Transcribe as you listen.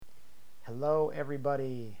Hello,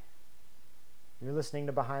 everybody. You're listening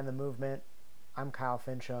to Behind the Movement. I'm Kyle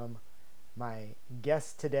Fincham. My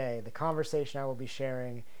guest today, the conversation I will be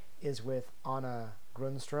sharing, is with Anna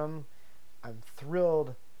Grundstrom. I'm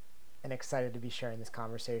thrilled and excited to be sharing this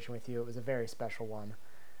conversation with you. It was a very special one.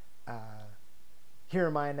 Here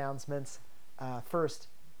are my announcements. First,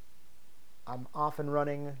 I'm off and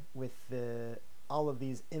running with all of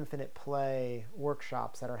these Infinite Play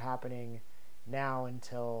workshops that are happening now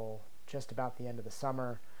until just about the end of the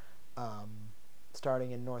summer,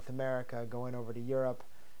 starting in North America, going over to Europe.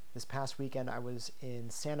 This past weekend I was in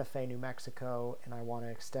Santa Fe, New Mexico, and I want to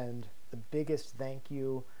extend the biggest thank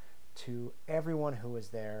you to everyone who was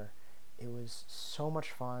there. It was so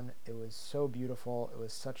much fun. It was so beautiful. It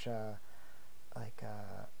was such a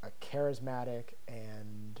charismatic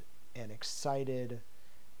and an excited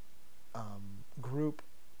group,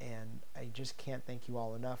 and I just can't thank you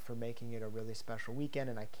all enough for making it a really special weekend.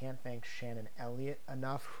 And I can't thank Shannon Elliott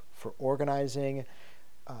enough for organizing,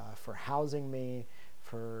 for housing me,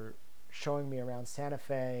 for showing me around Santa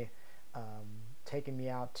Fe, taking me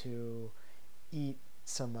out to eat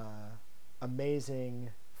some amazing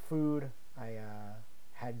food. I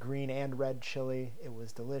had green and red chili. It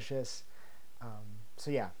was delicious. So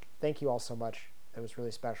yeah, thank you all so much. It was really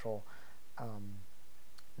special.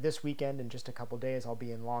 This weekend, in just a couple days, I'll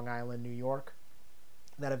be in Long Island, New York.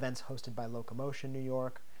 That event's hosted by Locomotion New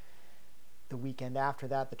York. The weekend after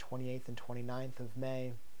that, the 28th and 29th of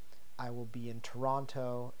May, I will be in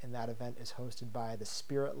Toronto, and that event is hosted by the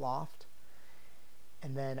Spirit Loft.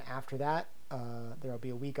 And then after that, there will be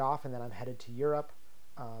a week off, and then I'm headed to Europe.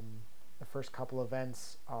 The first couple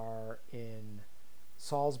events are in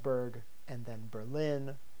Salzburg, and then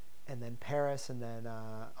Berlin, and then Paris, and then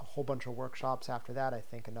a whole bunch of workshops after that. I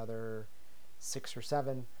think another 6 or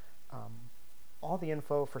 7. All the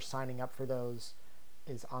info for signing up for those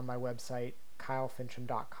is on my website,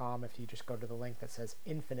 kylefincham.com. If you just go to the link that says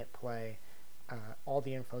Infinite Play, all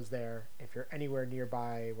the info's there. If you're anywhere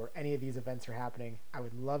nearby where any of these events are happening, I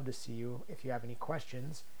would love to see you. If you have any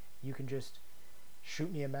questions, you can just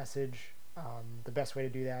shoot me a message. The best way to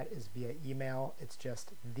do that is via email. It's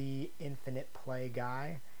just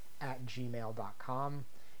theinfiniteplayguy@gmail.com,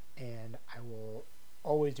 and I will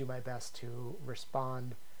always do my best to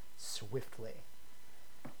respond swiftly.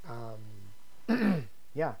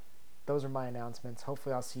 Yeah, those are my announcements.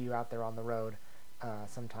 Hopefully I'll see you out there on the road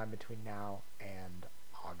sometime between now and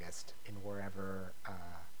August in wherever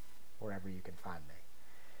you can find me.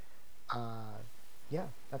 Yeah,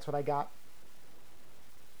 that's what I got.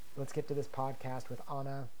 Let's get to this podcast with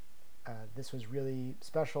Anna. This was really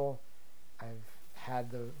special. I've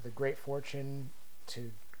had the great fortune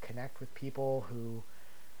to connect with people who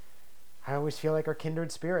I always feel like are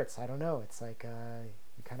kindred spirits. I don't know. It's like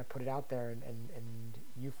you kind of put it out there, and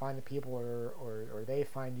you find the people, or they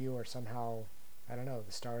find you, or somehow, I don't know,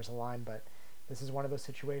 the stars align. But this is one of those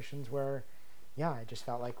situations where, yeah, I just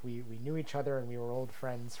felt like we knew each other, and we were old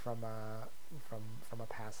friends from a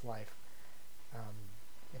past life.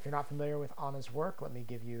 If you're not familiar with Anna's work, let me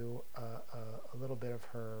give you a little bit of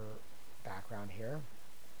her background here.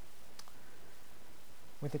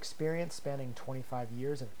 With experience spanning 25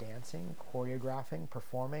 years of dancing, choreographing,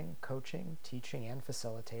 performing, coaching, teaching, and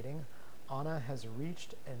facilitating, Anna has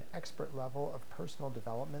reached an expert level of personal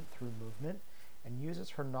development through movement and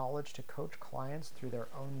uses her knowledge to coach clients through their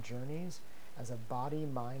own journeys as a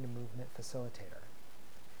body-mind movement facilitator.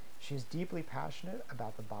 She is deeply passionate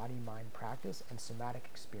about the body-mind practice and somatic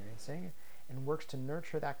experiencing, and works to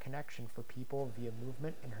nurture that connection for people via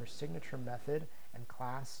movement in her signature method and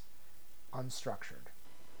class, Unstructured,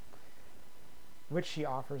 which she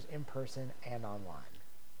offers in person and online.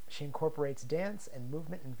 She incorporates dance and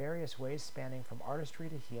movement in various ways, spanning from artistry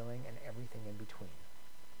to healing and everything in between.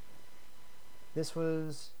 This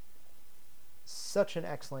was such an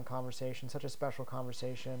excellent conversation, such a special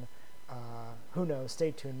conversation. Who knows?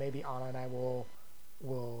 Stay tuned. Maybe Anna and I will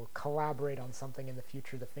collaborate on something in the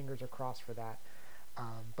future. The fingers are crossed for that.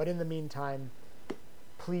 But in the meantime,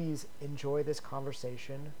 please enjoy this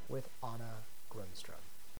conversation with Anna Grundstrom.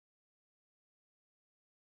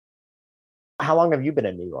 How long have you been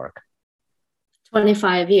in New York?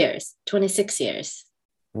 25 years, 26 years.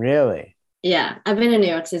 Really? Yeah, I've been in New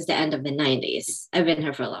York since the end of the 90s. I've been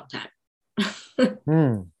here for a long time.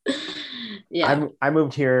 Yeah. I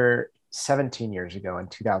moved here 17 years ago in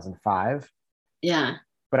 2005. Yeah.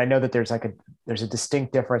 But I know that there's a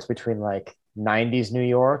distinct difference between like 90s New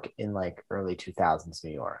York and like early 2000s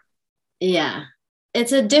New York. Yeah.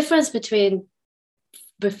 It's a difference between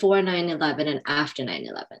before 9/11 and after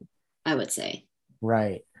 9/11, I would say.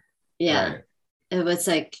 Right. Yeah. Right. It was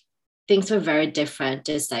like things were very different.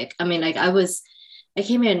 Just like, I mean, like I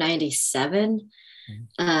came here in 97,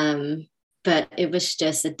 but it was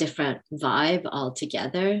just a different vibe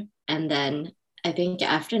altogether. And then I think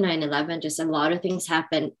after 9/11, just a lot of things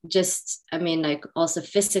happened. Just, I mean, like also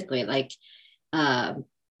physically, like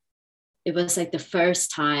it was like the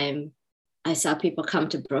first time I saw people come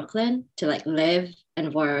to Brooklyn to like live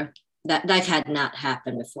and work. That had not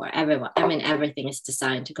happened before. Everyone, I mean, everything is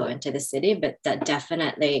designed to go into the city, but that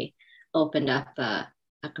definitely opened up a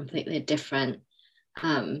completely different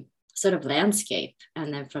sort of landscape.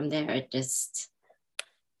 And then from there, it just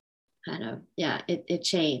kind of, yeah, it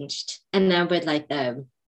changed. And then with like the,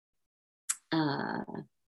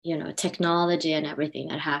 you know, technology and everything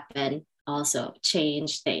that happened also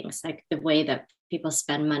changed things, like the way that people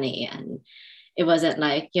spend money. And it wasn't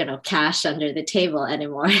like, you know, cash under the table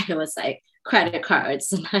anymore. It was like credit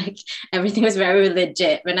cards, and like everything was very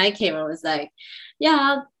legit. When I came, it was like,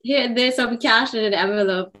 yeah, here, there's some cash in an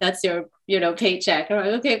envelope. That's your, you know, paycheck. I'm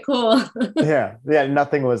like, okay, cool. Yeah,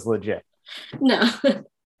 nothing was legit. No.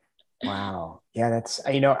 Wow. Yeah, that's,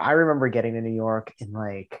 you know, I remember getting to New York in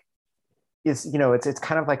like, it's, you know, it's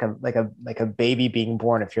kind of like a baby being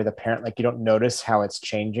born. If you're the parent, like you don't notice how it's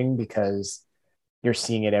changing because you're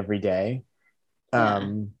seeing it every day. Yeah.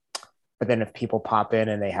 But then if people pop in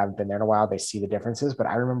and they haven't been there in a while, they see the differences. But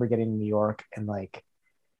I remember getting to New York and like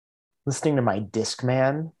listening to my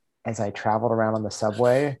Discman as I traveled around on the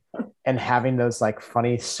subway and having those like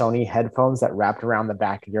funny Sony headphones that wrapped around the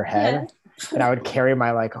back of your head. Yeah. And I would carry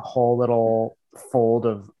my like whole little fold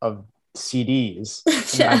of CDs in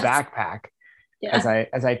my Yes. backpack as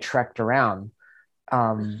Yeah. I trekked around.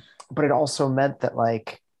 But it also meant that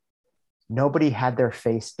like nobody had their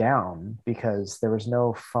face down because there was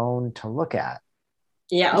no phone to look at.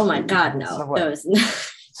 Yeah. Oh my God, no. Subway. Those.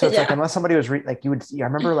 So it's Yeah. like unless somebody was like you would. I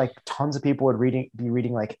remember like tons of people would be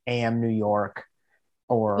reading like AM New York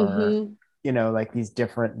or Mm-hmm. you know like these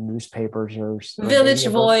different newspapers or Village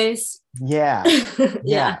Voice. yeah, Yeah.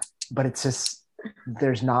 yeah. But it's just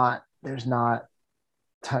there's not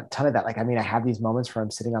ton of that. Like I mean, I have these moments where I'm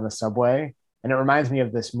sitting on the subway, and it reminds me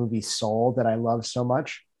of this movie Soul that I love so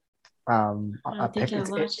much. I don't think I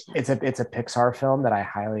watched that. It's a Pixar film that I Oh,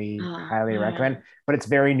 highly all right. recommend, but it's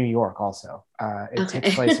very New York also. It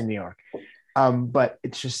takes place Okay. in New York. But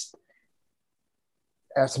it's just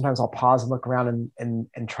sometimes I'll pause and look around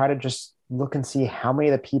and try to just look and see how many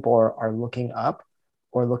of the people are looking up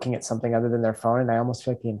or looking at something other than their phone. And I almost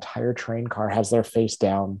feel like the entire train car has their face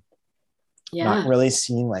down, not Yeah. really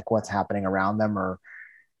seeing like what's happening around them or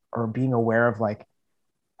being aware of like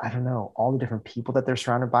I don't know, all the different people that they're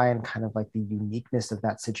surrounded by and kind of like the uniqueness of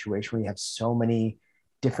that situation where you have so many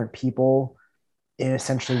different people in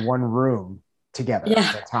essentially one room together Yeah.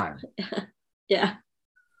 at a time. Yeah.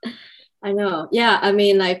 I know. Yeah. I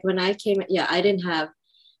mean, like when I came, yeah, I didn't have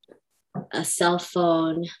a cell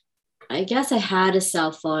phone. I guess I had a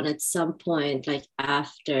cell phone at some point, like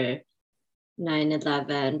after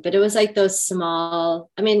 9/11, but it was like those small,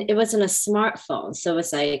 I mean, it wasn't a smartphone. So it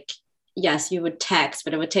was like, yes, you would text,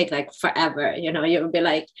 but it would take like forever. You know, you would be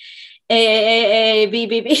like, A, B,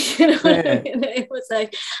 B, B. You know what I mean? It was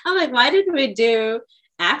like, I'm like, why didn't we do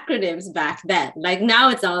acronyms back then? Like now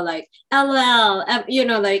it's all like LL, you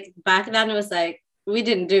know, like back then it was like, we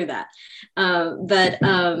didn't do that. But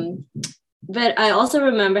I also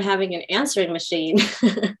remember having an answering machine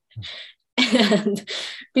and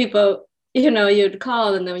people, you know, you'd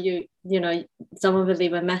call and then you know, someone would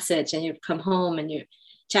leave a message and you'd come home and you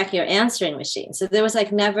check your answering machine. So there was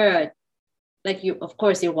like never like you, of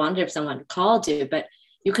course you wonder if someone called you, but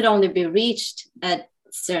you could only be reached at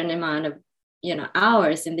certain amount of, you know,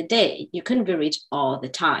 hours in the day. You couldn't be reached all the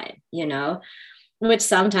time, you know, which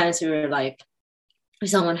sometimes we were like,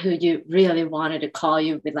 someone who you really wanted to call,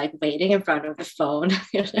 you would like waiting in front of the phone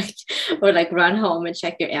or like run home and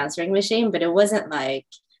check your answering machine. But it wasn't like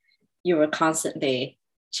you were constantly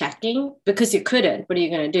checking because you couldn't. What are you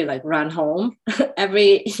going to do? Like run home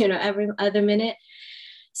every, you know, every other minute.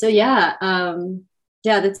 So yeah,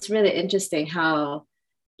 yeah, that's really interesting how,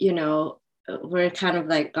 you know, we're kind of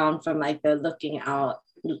like gone from like the looking out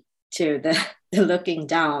to the looking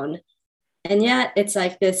down. And yet it's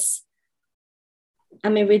like this, I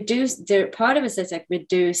mean, we do, there, part of it is like we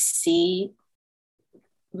do see,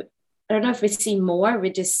 I don't know if we see more, we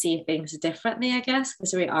just see things differently, I guess,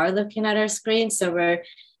 because we are looking at our screen. So we're,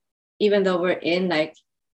 even though we're in like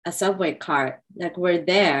a subway cart, like we're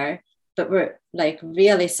there, but we're like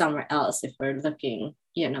really somewhere else if we're looking,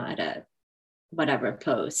 you know, at a whatever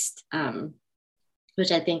post.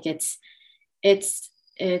 Which I think it's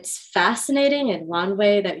fascinating in one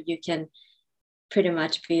way that you can pretty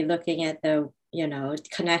much be looking at the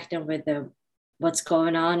connecting with what's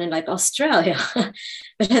going on in like Australia.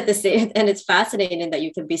 But at the same, and it's fascinating that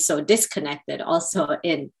you can be so disconnected also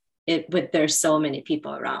in it with there's so many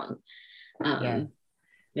people around.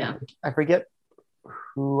 Yeah. I forget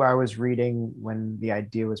who I was reading when the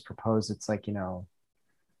idea was proposed. It's like, it's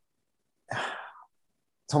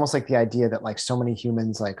almost like the idea that like so many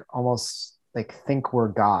humans like almost like think we're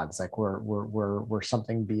gods, like we're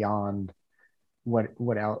something beyond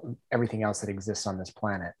what else, everything else that exists on this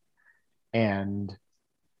planet, and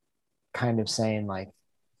kind of saying like,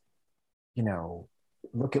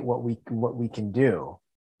 look at what we can do.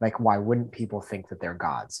 Like, why wouldn't people think that they're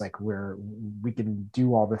gods? Like we can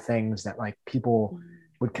do all the things that like people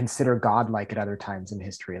would consider godlike at other times in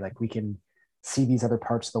history. Like we can see these other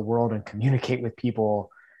parts of the world and communicate with people,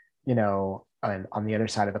 on the other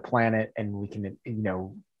side of the planet, and we can,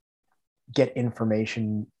 get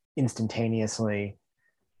information instantaneously.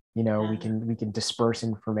 We can disperse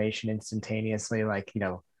information instantaneously. Like,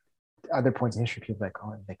 other points in history, people are like,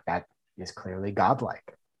 oh, like that is clearly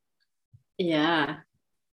godlike. Yeah,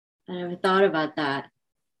 I never thought about that.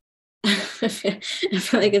 I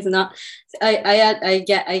feel like it's not. I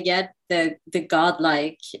get the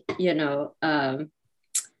godlike,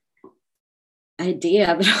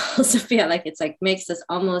 idea, but I also feel like it's like makes us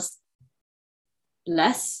almost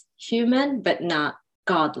less human, but not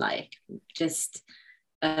godlike. Just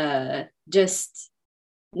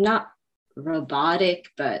not robotic,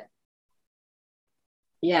 but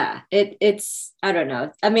yeah, it's I don't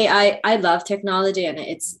know. I mean, I love technology and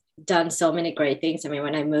it's done so many great things. I mean,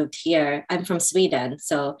 when I moved here, I'm from Sweden,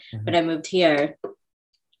 so when I moved here,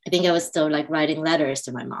 I think I was still like writing letters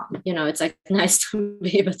to my mom. It's like nice to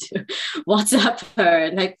be able to WhatsApp her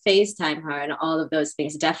and like FaceTime her, and all of those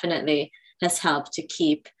things definitely has helped to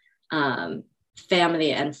keep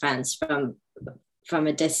family and friends from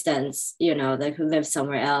a distance, like who live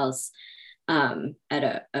somewhere else, at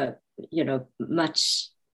a much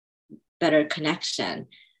better connection.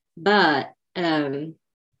 But there's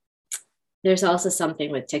also something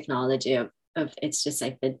with technology of it's just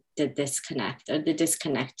like the disconnect, or the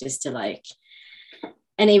disconnect is to like,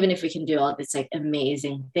 and even if we can do all these like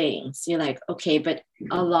amazing things, you're like, okay, but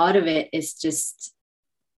a lot of it is just,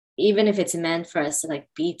 even if it's meant for us to like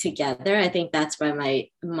be together, I think that's where my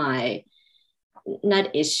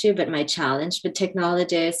not issue, but my challenge with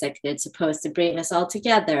technology is like, it's supposed to bring us all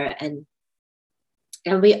together, and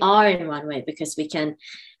we are in one way because we can,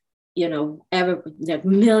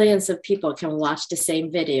 millions of people can watch the same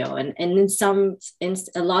video, and in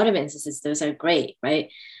a lot of instances those are great, right?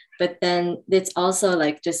 But then it's also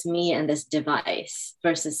like just me and this device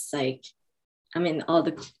versus like, I mean, all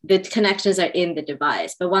the connections are in the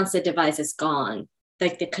device, but once the device is gone,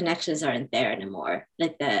 like the connections aren't there anymore.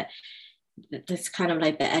 Like it's kind of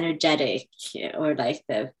like the energetic, or like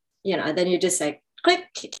then you just like click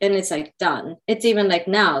and it's like done. It's even like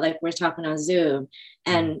now, like we're talking on Zoom,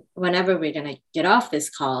 and whenever we're going to get off this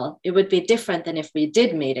call, it would be different than if we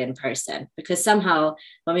did meet in person, because somehow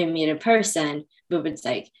when we meet in person, we would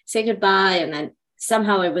like say goodbye, and then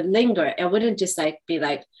somehow it would linger. It wouldn't just like be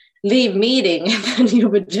like leave meeting and then you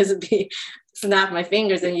would just be snap my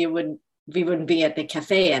fingers and we wouldn't be at the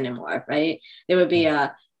cafe anymore, right? There would be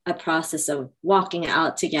a process of walking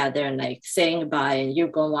out together and like saying goodbye, and you're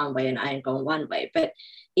going one way and I'm going one way. But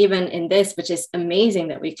even in this, which is amazing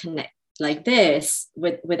that we connect like this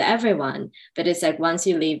with everyone, but it's like once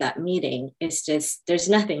you leave that meeting, it's just there's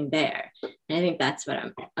nothing there. And I think that's what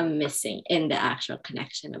I'm missing in the actual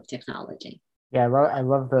connection of technology. Yeah, I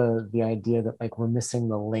love the idea that like we're missing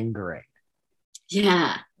the lingering.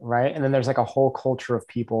 Yeah. Right. And then there's like a whole culture of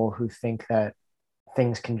people who think that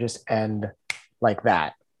things can just end like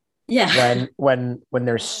that. Yeah. When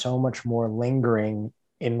there's so much more lingering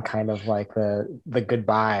in kind of like the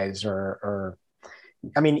goodbyes, or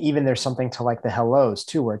I mean, even there's something to like the hellos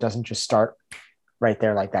too, where it doesn't just start right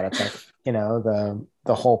there like that. It's like,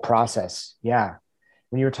 the whole process. Yeah.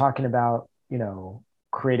 When you were talking about,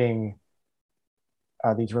 creating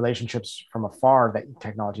these relationships from afar, that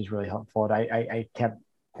technology is really helpful. And I kept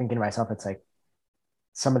thinking to myself, it's like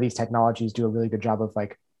some of these technologies do a really good job of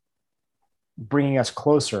like bringing us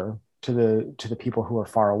closer to the people who are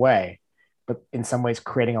far away, but in some ways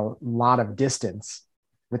creating a lot of distance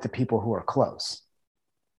with the people who are close.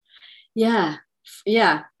 Yeah.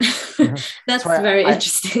 That's so very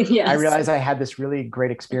interesting. Yes. I realized I had this really great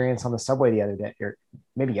experience on the subway the other day, or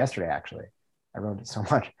maybe yesterday actually. I wrote it so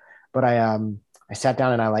much, but I sat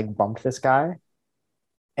down and I like bumped this guy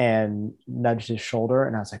and nudged his shoulder,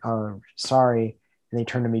 and I was like, "Oh, sorry." And he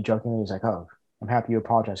turned to me jokingly. He was like, "Oh, I'm happy you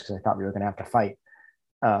apologized because I thought we were going to have to fight,"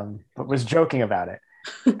 but was joking about it.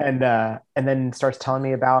 and then starts telling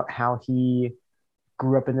me about how he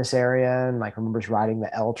grew up in this area and like remembers riding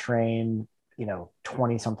the L train,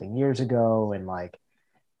 20 something years ago, and like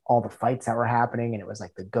all the fights that were happening, and it was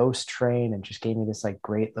like the ghost train, and just gave me this like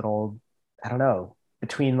great little, I don't know,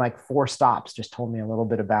 between like four stops, just told me a little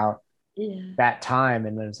bit about Yeah. that time.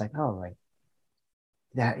 And it was like, oh, like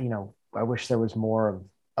that, I wish there was more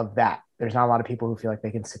of that. There's not a lot of people who feel like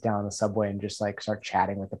they can sit down on the subway and just like start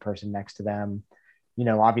chatting with the person next to them.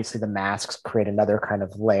 Obviously the masks create another kind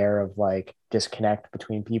of layer of like disconnect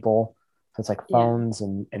between people. So it's like Yeah. phones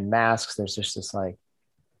and masks. There's just this like,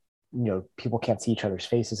 people can't see each other's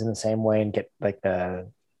faces in the same way and get like that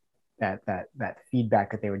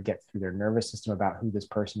feedback that they would get through their nervous system about who this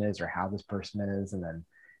person is or how this person is. And then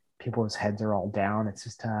people's heads are all down. It's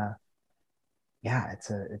just yeah,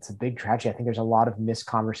 it's a big tragedy. I think there's a lot of missed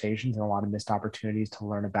conversations and a lot of missed opportunities to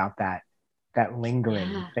learn about that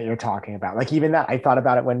lingering Yeah. that you're talking about. Like even that, I thought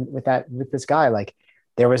about it when with this guy, like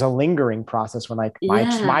there was a lingering process when like my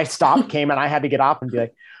Yeah. stop came and I had to get off and be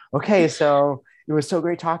like, okay, so it was so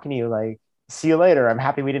great talking to you. Like, see you later. I'm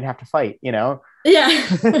happy we didn't have to fight, Yeah.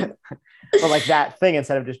 but like that thing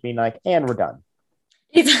instead of just being like, and we're done.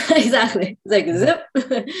 Exactly. It's like Mhm. zip.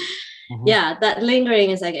 Mhm. Yeah, that lingering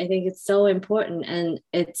is like, I think it's so important, and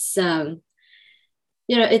it's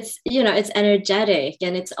it's energetic,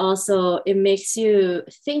 and it's also, it makes you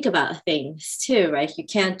think about things too, right? You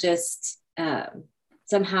can't just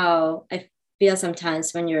somehow, I feel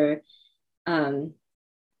sometimes when you're um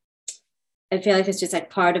I feel like it's just like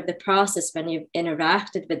part of the process when you've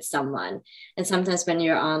interacted with someone. And sometimes when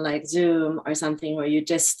you're on like Zoom or something where you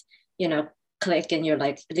just, click and you're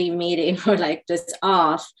like leave meeting or like just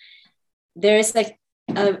off, there's like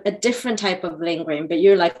a different type of lingering, but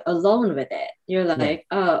you're like alone with it. You're Yeah. like,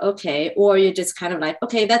 oh, okay. Or you're just kind of like,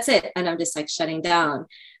 okay, that's it. And I'm just like shutting down.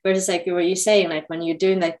 Whereas like what you're saying, like when you're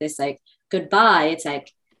doing like this, like goodbye, it's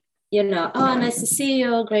like, oh, nice to see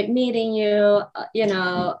you, great meeting you,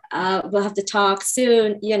 we'll have to talk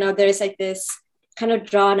soon. There's like this kind of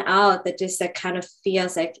drawn out that just like kind of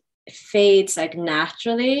feels like fades like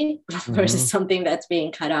naturally versus Mhm. something that's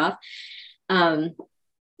being cut off. Um,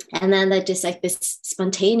 and then that just like this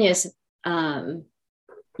spontaneous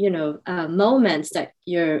moments that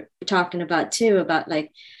you're talking about too, about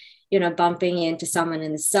like bumping into someone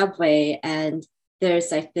in the subway, and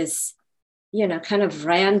there's like this kind of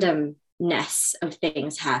randomness of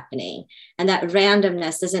things happening, and that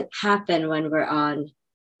randomness doesn't happen when we're on,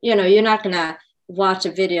 you're not gonna watch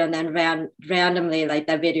a video and then randomly like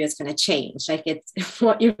that video is going to change. Like it's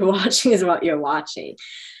what you're watching is what you're watching.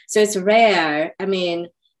 So it's rare, I mean,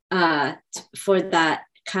 for that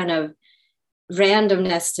kind of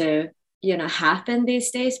randomness to happen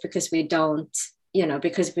these days, because we don't,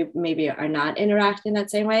 because we maybe are not interacting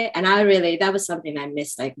that same way. And I really, that was something I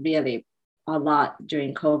missed like really a lot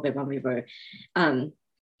during COVID, when we were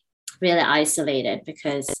really isolated,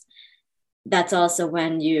 because that's also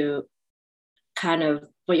when you kind of,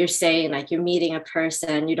 what you're saying, like you're meeting a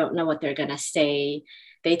person, you don't know what they're going to say,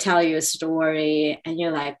 they tell you a story and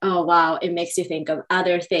you're like, oh wow, it makes you think of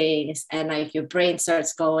other things, and like your brain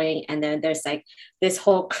starts going, and then there's like this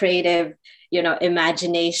whole creative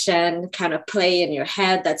imagination kind of play in your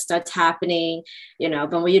head that starts happening.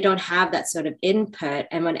 But when you don't have that sort of input,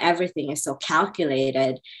 and when everything is so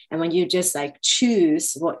calculated, and when you just like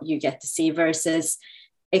choose what you get to see versus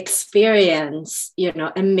experience,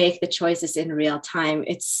 and make the choices in real time,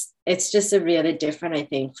 it's just a really different, I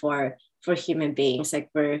think, for human beings. Like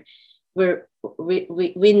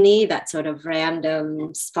we need that sort of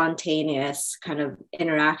random spontaneous kind of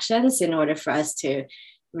interactions in order for us to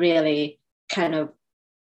really kind of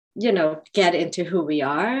get into who we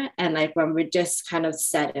are. And like when we're just kind of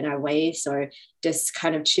set in our ways, or just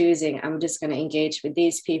kind of choosing, I'm just going to engage with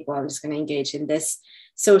these people, I'm just going to engage in this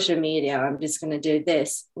social media, or I'm just going to do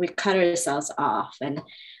this, we cut ourselves off. And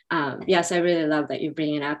yes, I really love that you're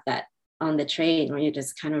bringing up that on the train where you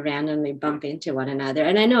just kind of randomly bump into one another.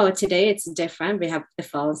 And I know today it's different, we have the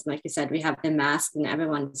phones, like you said, we have the mask, and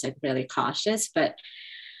everyone's like really cautious. But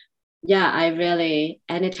yeah, I really,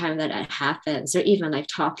 anytime that it happens, or even like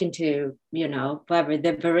talking to, whoever,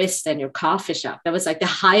 the barista in your coffee shop, that was like the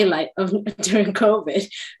highlight of during COVID,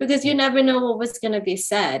 because you never know what was going to be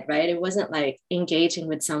said, right? It wasn't like engaging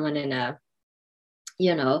with someone in a,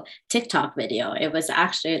 TikTok video. It was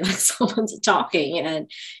actually like someone's talking, and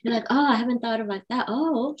you're like, oh, I haven't thought about that.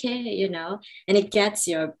 Oh, okay, and it gets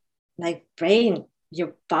your like brain,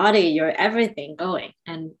 your body, your everything going.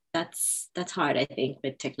 And that's hard, I think,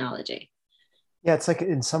 with technology. Yeah, it's like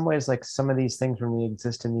in some ways, like some of these things when we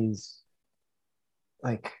exist in these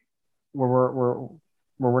like where we're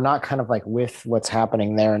where we're not kind of like with what's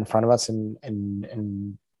happening there in front of us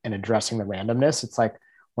and addressing the randomness. It's like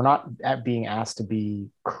we're not at being asked to be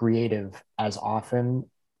creative as often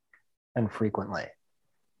and frequently,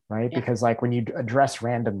 right? Yeah. Because like when you address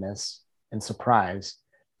randomness and surprise,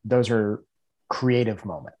 those are creative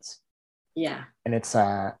moments. Yeah. And it's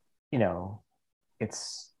you know,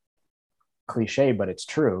 it's cliche, but it's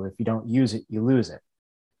true. If you don't use it, you lose it.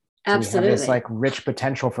 So we have this Absolutely. like rich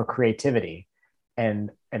potential for creativity,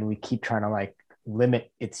 and we keep trying to like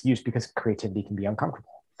limit its use because creativity can be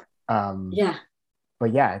uncomfortable. Um, Yeah.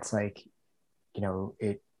 but yeah, it's like,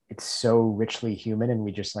 it's so richly human, and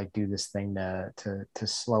we just like do this thing to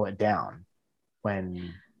slow it down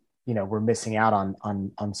when we're missing out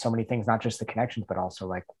on so many things, not just the connections, but also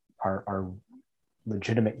like our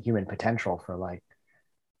legitimate human potential for like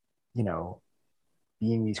you know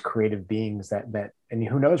being these creative beings that and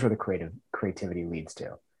who knows where the creativity leads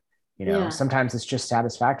to. Yeah. Sometimes it's just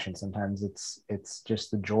satisfaction, sometimes it's just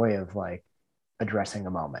the joy of like addressing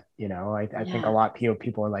a moment. I think a Yeah. lot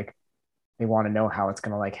people are like, they want to know how it's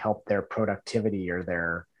going to like help their productivity or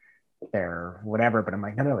their whatever, but I'm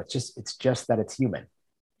like, no, it's just that it's human.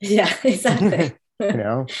 Yeah, exactly. you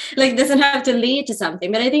know Like doesn't have to lead to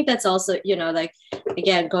something. But I think that's also, like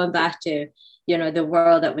again, going back to, the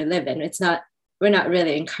world that we live in, we're not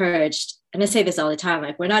really encouraged. And I say this all the time,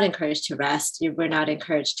 like we're not encouraged to rest. We're not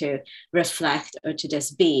encouraged to reflect or to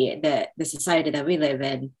just be the society that we live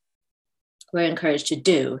in. We're encouraged to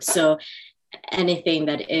do. So anything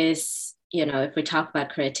that is, if we talk about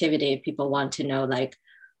creativity, people want to know like,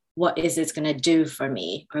 what is this going to do for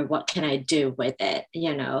me, or what can I do with it,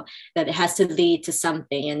 that it has to lead to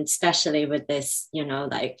something. And especially with this,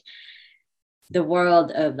 like the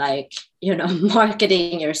world of like,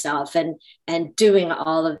 marketing yourself and doing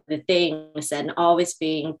all of the things and always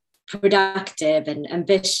being productive and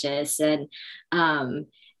ambitious, and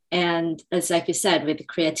it's like you said, with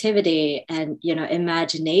creativity and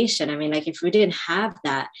imagination. I mean, like if we didn't have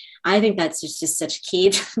that, I think that's just such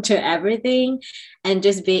key to everything. And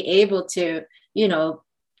just be able to,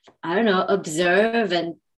 I don't know, observe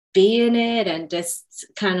and be in it and just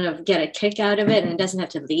kind of get a kick out of it. And it doesn't have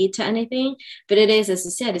to lead to anything, but it is, as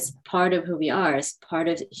you said, it's part of who we are. It's part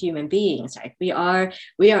of human beings, right? We are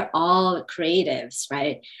all creatives,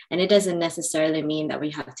 right? And it doesn't necessarily mean that we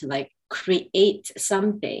have to like create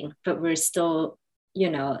something, but we're still,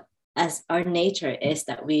 as our nature is,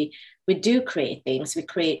 that we do create things. We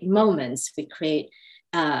create moments, we create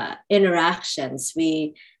interactions,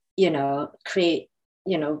 we create,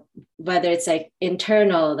 whether it's like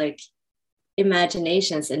internal like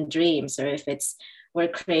imaginations and dreams, or if it's we're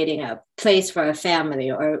creating a place for a family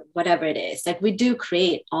or whatever it is, like we do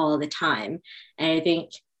create all the time. And I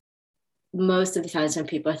think most of the times when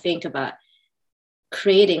people think about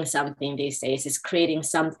creating something these days, is creating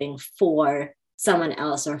something for someone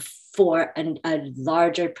else or for a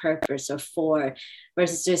larger purpose, or for,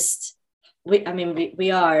 versus just we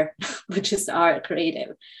are we just are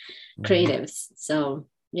creatives. So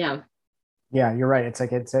yeah. Yeah, you're right. It's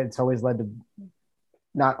like it's always led to,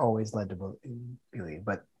 not always led to believe,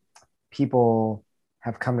 but people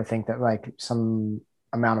have come to think that like some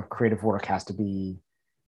amount of creative work has to be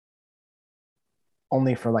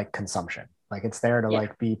only for like consumption. Like it's there to Yeah.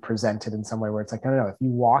 like be presented in some way where it's like, no. If you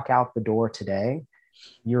walk out the door today,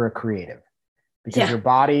 you're a creative because Yeah. your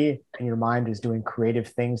body and your mind is doing creative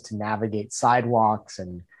things to navigate sidewalks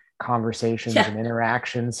and conversations Yeah. and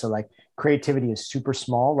interactions. So like creativity is super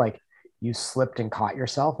small. Like you slipped and caught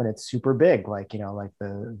yourself, and it's super big. Like, like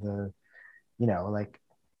the like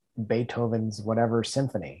Beethoven's whatever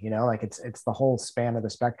symphony, like it's the whole span of the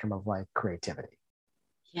spectrum of like creativity.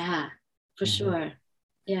 Yeah, for Mm-hmm. sure.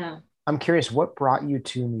 Yeah. I'm curious, what brought you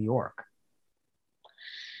to New York?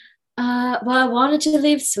 Well, I wanted to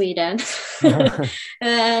leave Sweden.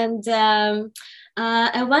 And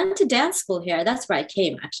I went to dance school here. That's where I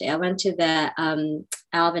came, actually. I went to the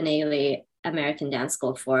Alvin Ailey American Dance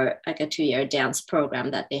School for like a 2-year dance program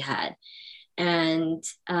that they had. And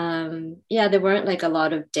yeah, there weren't like a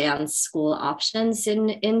lot of dance school options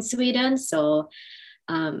in Sweden. So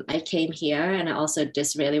I came here, and I also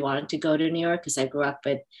just really wanted to go to New York because I grew up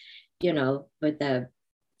with the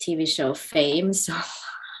TV show Fame. So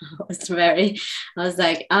I was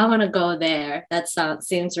like, I want to go there. That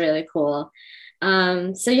seems really cool.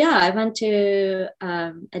 So yeah, I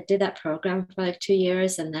did that program for like 2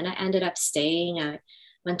 years, and then I ended up staying. I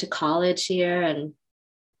went to college here, and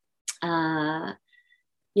uh,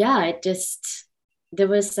 yeah, there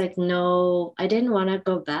was like I didn't want to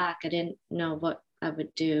go back. I didn't know what I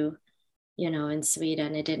would do, in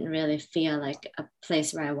Sweden. It didn't really feel like a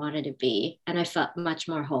place where I wanted to be. And I felt much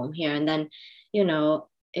more home here. And then,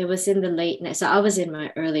 it was in the so I was in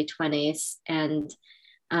my early 20s, and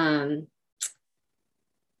um,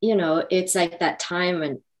 it's like that time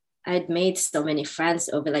when I'd made so many friends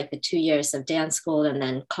over like the 2 years of dance school and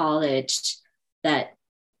then college, that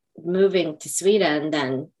moving to Sweden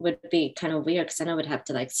then would be kind of weird, because then I would have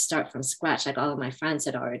to like start from scratch. Like all of my friends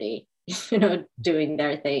had already, doing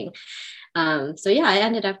their thing. So yeah, I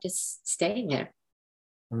ended up just staying here.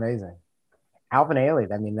 Amazing. Alvin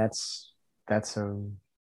Ailey. I mean, that's a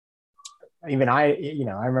even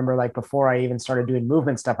I remember like before I even started doing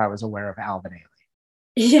movement stuff, I was aware of Alvin Ailey.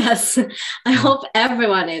 Yes, I Mm. hope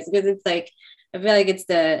everyone is, because it's like, I feel like it's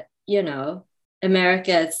the,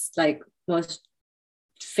 America's like most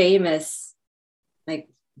famous like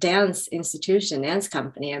dance institution, dance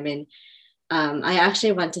company. I mean, I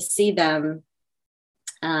actually went to see them.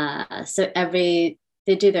 So they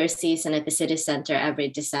do their season at the city center every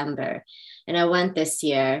December, and I went this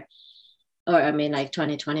year, or I mean like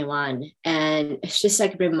 2021, and it's just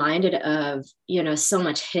like reminded of so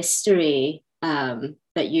much history, that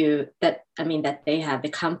they have, the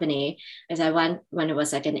company. As I went when it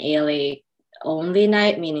was like an Ailey only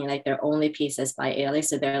night, meaning like they're only pieces by Ailey,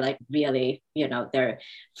 so they're like really, they're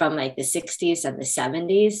from like the 60s and the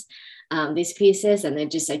 70s, these pieces, and they're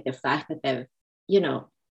just like the fact that they've you know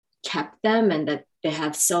kept them, and that they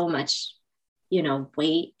have so much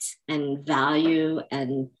weight and value,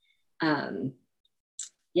 and um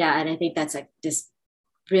yeah, and I think that's like just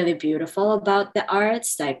really beautiful about the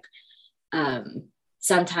arts. Like, um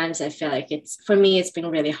sometimes I feel like for me it's been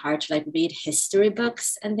really hard to like read history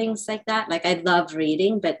books and things like that. Like I love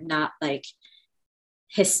reading, but not like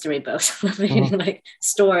history books. I'm reading like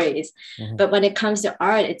stories. But when it comes to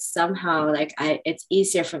art, it's somehow like it's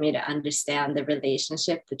easier for me to understand the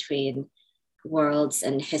relationship between worlds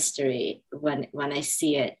and history when I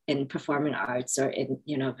see it in performing arts or in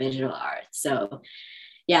visual art. So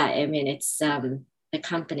yeah, I mean, it's the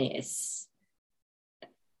company is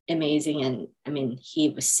amazing, and I mean, he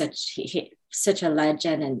was such a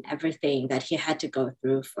legend, and everything that he had to go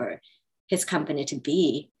through for his company to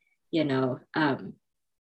be, you know, um,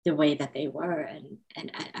 the way that they were,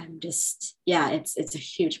 and I'm just, yeah, it's a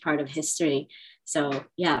huge part of history. So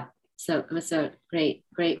yeah, so it was a great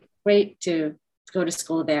to go to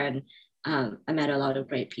school there, and I met a lot of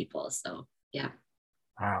great people. So yeah.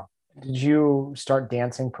 Wow. Did you start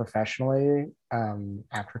dancing professionally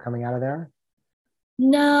after coming out of there?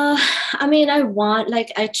 No, I mean, I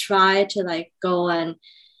try to like go on,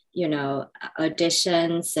 you know,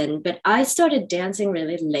 auditions, but I started dancing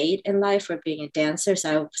really late in life for being a dancer.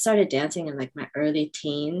 So I started dancing in like my early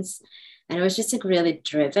teens, and I was just like really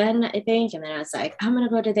driven, I think. And then I was like, I'm gonna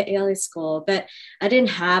go to the Ailey school, but I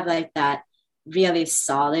didn't have like that really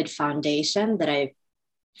solid foundation that I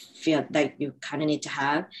feel like you kind of need to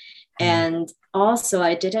have. Mhm. And also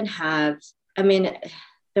I didn't have, I mean,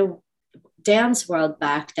 the dance world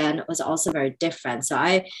back then was also very different. So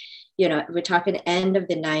we're talking end of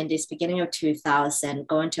the 90s, beginning of 2000,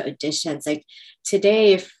 going to auditions. Like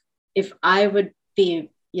today, if I would be,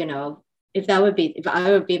 if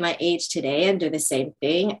I would be my age today and do the same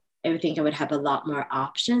thing, I would think I would have a lot more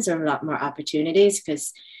options or a lot more opportunities,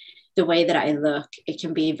 because the way that I look, it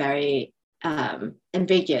can be very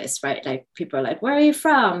ambiguous, right? Like people are like, where are you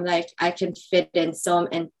from? Like I can fit in some,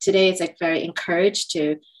 and today it's like very encouraged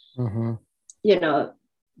to, Mhm. you know,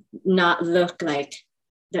 not look like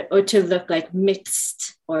or to look like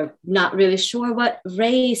mixed, or not really sure what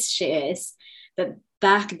race she is. But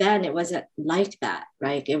back then it wasn't like that,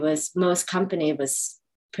 right? It was, most company was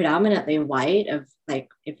predominantly white, of like,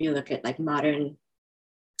 if you look at like modern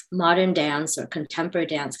dance or contemporary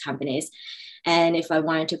dance companies. And if I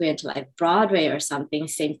wanted to go into like Broadway or something,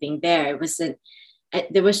 same thing there. It wasn't,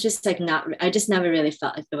 there was just like not, I just never really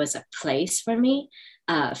felt like there was a place for me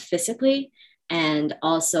physically. And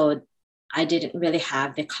also, I didn't really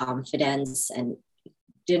have the confidence and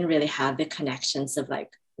didn't really have the connections of like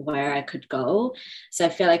where I could go. So I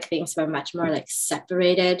feel like things were much more like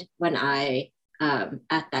separated when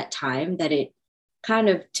at that time, that it kind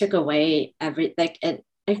of took away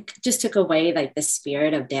it just took away like the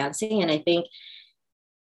spirit of dancing. And I think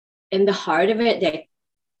in the heart of it, like,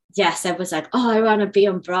 yes, I was like, oh, I want to be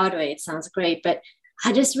on Broadway. It sounds great. But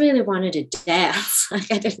I just really wanted to dance.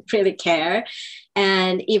 Like I didn't really care.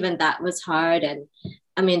 And even that was hard. And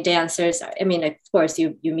I mean, dancers, I mean, of course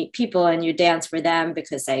you meet people and you dance for them,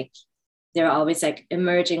 because like there are always like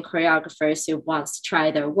emerging choreographers who wants to try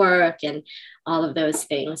their work and all of those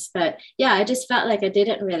things. But yeah, I just felt like I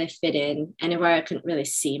didn't really fit in anywhere. I couldn't really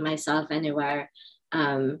see myself anywhere.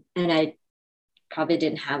 And I probably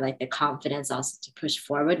didn't have like the confidence also to push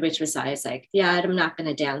forward, which was, I was like, yeah, I'm not going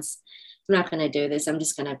to dance I'm not going to do this. I'm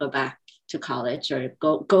just going to go back to college, or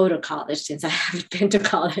go to college, since I haven't been to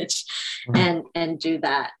college, and do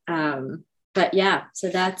that. But yeah, so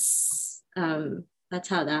that's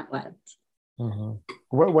how that went. Mm-hmm.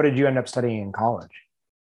 What did you end up studying in college?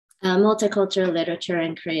 Multicultural literature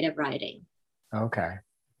and creative writing. Okay.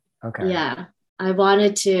 Yeah, I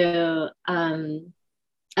wanted to.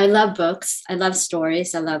 I love books. I love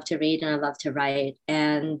stories. I love to read and I love to write.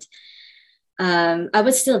 And I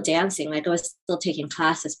was still dancing. Like, I was still taking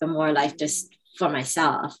classes, but more like just for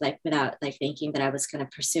myself, like without like thinking that I was going to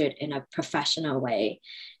pursue it in a professional way.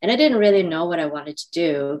 And I didn't really know what I wanted to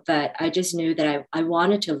do, but I just knew that I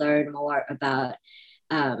wanted to learn more about,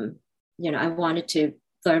 I wanted to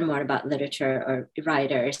learn more about literature or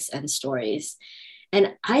writers and stories.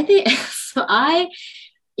 And I think, so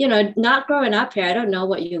not growing up here, I don't know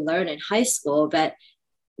what you learn in high school, but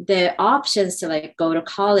the options to like go to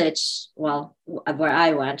college, well, where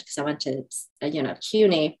I went, because I went to,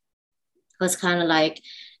 CUNY, was kind of like,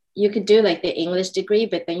 you could do like the English degree,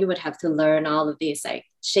 but then you would have to learn all of these like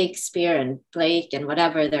Shakespeare and Blake and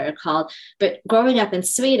whatever they're called. But growing up in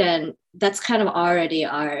Sweden, that's kind of already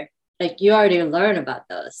like, you already learn about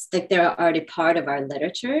those. Like, they're already part of our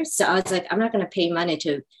literature. So I was like, I'm not going to pay money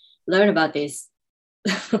to learn about these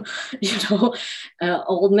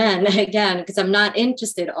old men again, because I'm not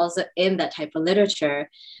interested also in that type of literature.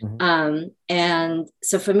 And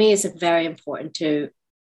so for me, it's very important to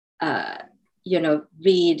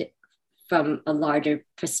read from a larger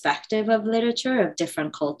perspective of literature of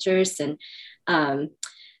different cultures. And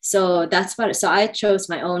so I chose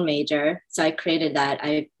my own major. So I created that.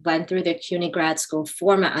 I went through the CUNY grad school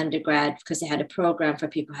for my undergrad, because they had a program for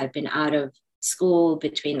people who had been out of school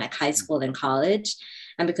between like high school and college.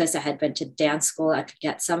 And because I had been to dance school, I could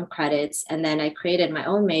get some credits. And then I created my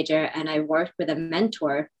own major, and I worked with a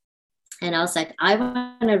mentor. And I was like, I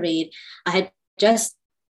want to read.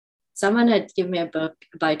 Someone had given me a book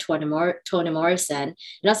by Toni Morrison. And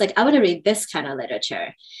I was like, I want to read this kind of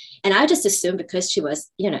literature. And I just assumed, because she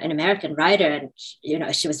was, an American writer, and,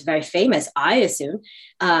 she was very famous, I assumed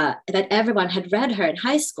that everyone had read her in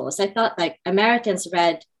high school. So I thought like Americans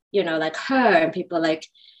read, like her and people like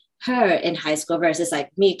her in high school, versus like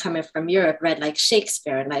me coming from Europe read like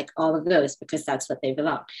Shakespeare and like all of those, because that's what they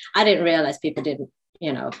belong. I didn't realize people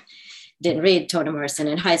didn't read Toni Morrison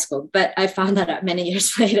in high school, but I found that out many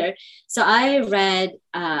years later. So I read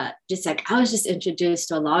I was just introduced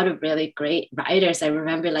to a lot of really great writers. I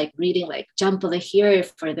remember like reading like Jhumpa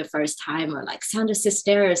Lahiri for the first time, or like Sandra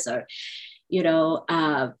Sisteris, or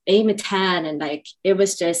Amy Tan. And like, it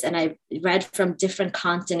was just, and I read from different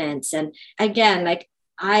continents. And again, like,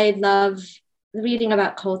 I love reading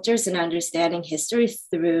about cultures and understanding history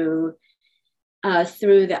through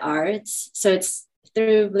the arts. So it's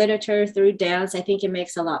through literature, through dance. I think it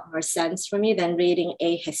makes a lot more sense for me than reading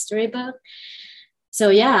a history book. So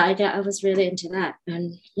yeah, I was really into that,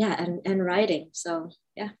 and writing. So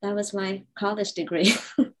yeah, that was my college degree.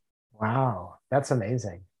 Wow, that's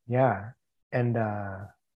amazing. Yeah. And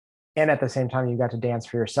at the same time, you got to dance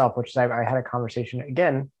for yourself, which I had a conversation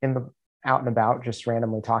again out and about, just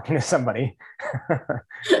randomly talking to somebody.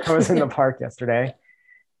 I was in the park yesterday,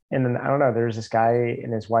 and then I don't know, there's this guy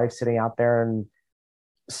and his wife sitting out there, and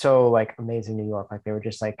so like amazing New York. Like, they were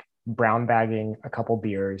just like brown bagging a couple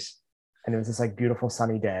beers, and it was this like beautiful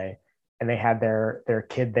sunny day, and they had their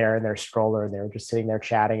kid there in their stroller, and they were just sitting there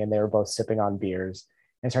chatting, and they were both sipping on beers.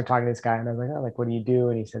 And I started talking to this guy, and I was like, oh, like, what do you do?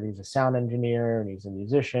 And he said he's a sound engineer and he's a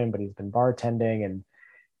musician, but he's been bartending. And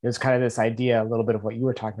it was kind of this idea, a little bit of what you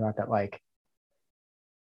were talking about, that like,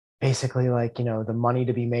 basically like, the money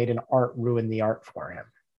to be made in art ruined the art for him.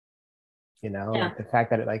 Yeah. Like the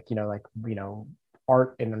fact that it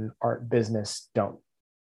art and an art business don't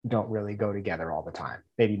really go together all the time,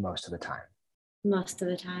 maybe most of the time. Most of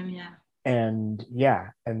the time, yeah. And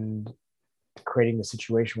creating the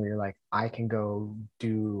situation where you're like, I can go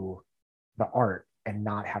do the art and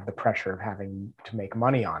not have the pressure of having to make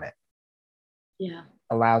money on it. Yeah.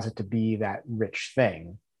 Allows it to be that rich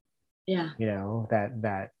thing. Yeah.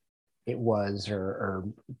 That it was, or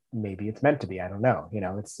maybe it's meant to be. I don't know.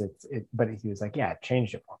 But he was like, yeah, it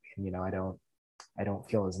changed it for me. And I don't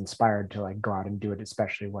feel as inspired to like go out and do it,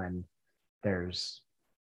 especially when there's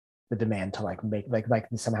the demand to like make like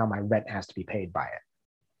somehow my rent has to be paid by it.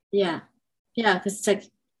 Yeah. Yeah, because it's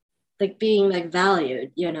like being like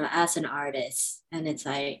valued, as an artist. And it's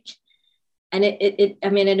like, and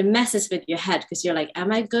it messes with your head, because you're like,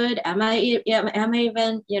 am I good? Am I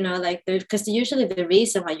even, like, because usually the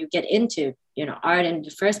reason why you get into, art in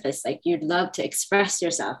the first place, like, you'd love to express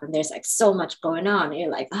yourself, and there's like so much going on. And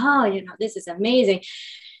you're like, oh, this is amazing.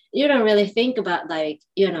 you don't really think about like,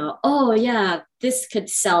 oh yeah, this could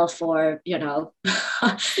sell for,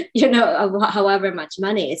 however much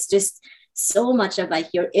money. It's just so much of like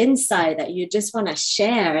your inside that you just want to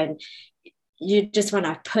share, and you just want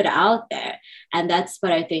to put out there. And that's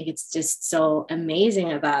what I think it's just so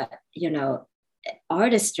amazing about,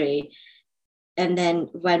 artistry. And then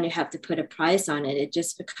when you have to put a price on it, it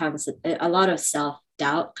just becomes a lot of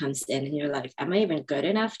self-doubt comes in, and you're like, am I even good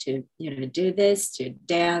enough to, do this, to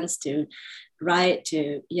dance, to write,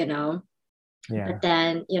 to, but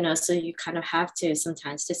then, so you kind of have to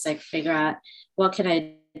sometimes just like figure out, what can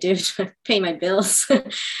I do to pay my bills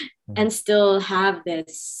and still have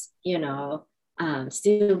this,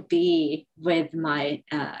 still be with my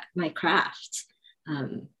my craft,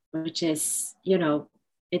 which is,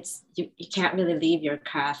 it's you can't really leave your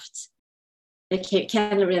craft. Like you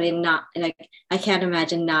can't really not, like I can't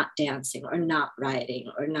imagine not dancing or not writing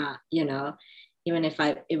or not, even if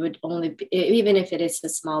it would only be, even if it is a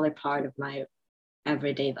smaller part of my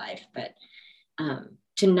everyday life, but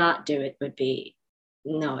to not do it would be,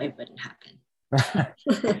 no, it wouldn't happen.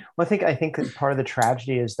 Well, I think that part of the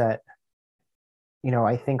tragedy is that,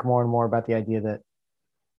 I think more and more about the idea that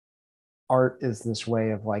art is this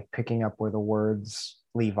way of like picking up where the words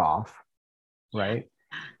leave off, right?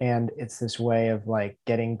 And it's this way of like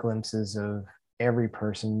getting glimpses of every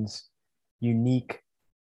person's unique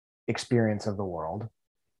experience of the world,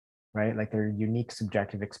 right? Like their unique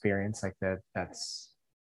subjective experience, like that's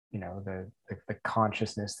the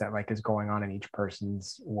consciousness that like is going on in each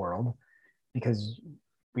person's world, because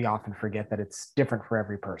we often forget that it's different for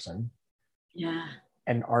every person. Yeah.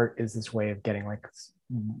 And art is this way of getting like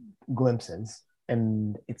glimpses,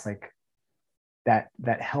 and it's like that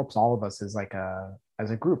helps all of us as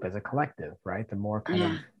a group, as a collective, right? The more kind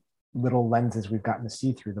of little lenses we've gotten to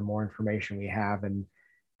see through, the more information we have, and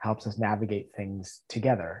helps us navigate things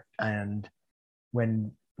together. And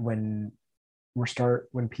when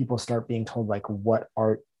people start being told like what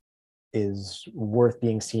art is worth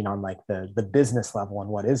being seen on like the business level, and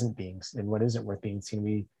what isn't worth being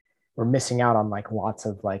seen, we're missing out on like lots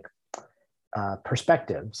of like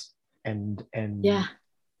perspectives and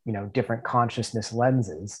different consciousness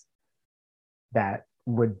lenses that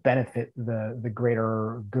would benefit the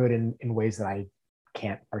greater good in ways that I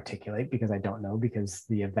can't articulate because I don't know, because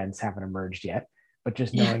the events haven't emerged yet. But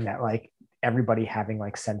just knowing that like everybody having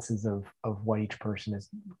like senses of what each person is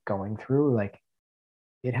going through, like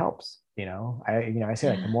it helps. I say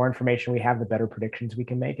like the more information we have, the better predictions we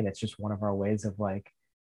can make, and it's just one of our ways of like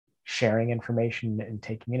sharing information and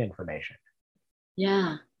taking in information.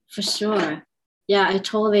 Yeah, for sure. Yeah, I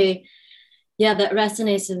totally, that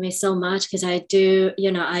resonates with me so much, because I do,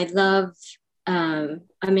 I love,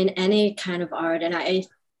 any kind of art. And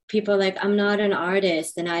people like, I'm not an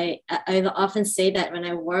artist. And I often say that when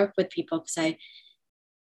I work with people, because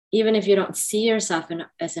even if you don't see yourself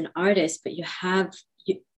as an artist, but you have,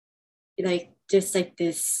 like, just like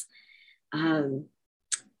this,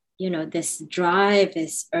 this drive,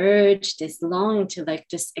 this urge, this longing to like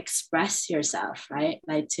just express yourself, right?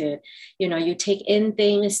 Like to, you take in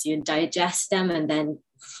things, you digest them, and then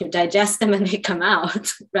you digest them and they come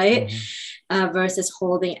out, right? Mm-hmm. Versus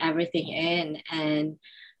holding everything in. And,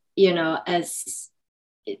 and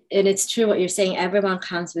it's true what you're saying, everyone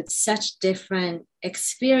comes with such different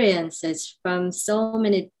experiences from so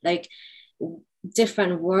many like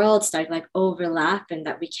different worlds that like overlap, and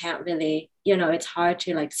that we can't really, it's hard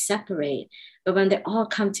to like separate. But when they all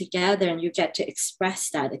come together and you get to express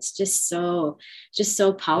that, it's just so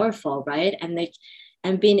powerful, right? And like,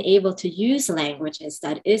 and being able to use languages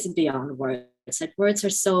that is beyond words. Like words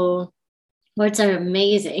are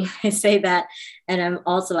amazing. I say that, and I'm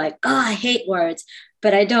also like, oh, I hate words,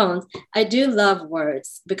 but I don't. I do love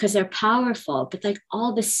words because they're powerful, but like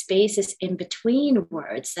all the spaces in between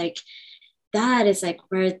words, like that is like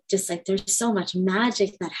where just like there's so much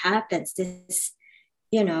magic that happens. This,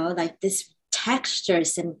 like this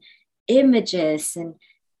textures and images and,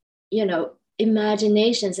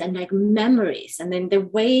 imaginations and like memories. And then the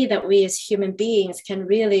way that we as human beings can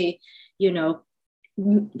really,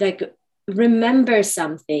 like remember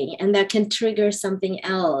something, and that can trigger something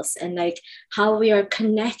else, and like how we are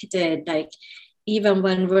connected, like even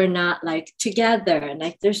when we're not like together. And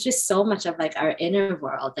like there's just so much of like our inner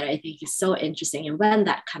world that I think is so interesting, and when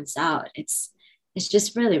that comes out, it's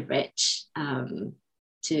just really rich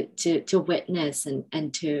to witness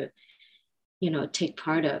and to take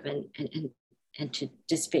part of, and to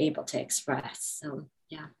just be able to express. So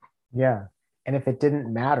yeah. And if it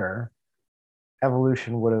didn't matter,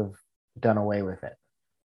 evolution would have done away with it.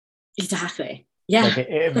 Exactly. Yeah. Like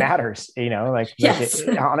it matters, like, yes.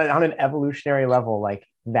 on an evolutionary level, like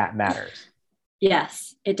that matters.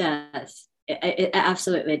 Yes, it does. It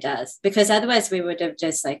absolutely does, because otherwise we would have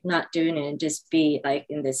just like not doing it and just be like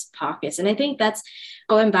in this pockets. And I think that's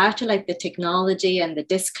going back to like the technology and the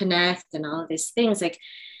disconnect and all these things, like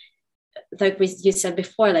you said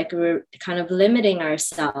before, like we're kind of limiting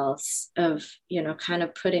ourselves of, you know, kind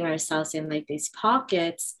of putting ourselves in like these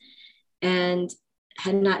pockets, and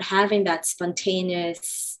not having that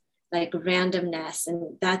spontaneous like randomness.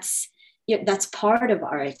 And that's part of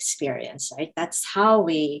our experience, right? That's how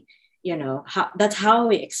we, you know, that's how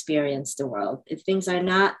we experience the world. If things are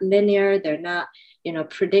not linear, they're not, you know,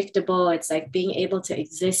 predictable. It's like being able to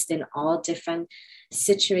exist in all different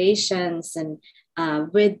situations, and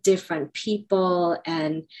with different people,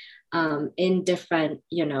 and in different,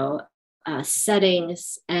 you know,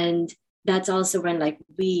 settings. And that's also when like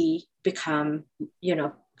we become, you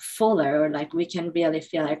know, fuller, or like we can really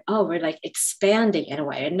feel like, oh, we're like expanding in a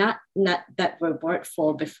way, and not that we weren't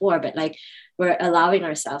full before, but like we're allowing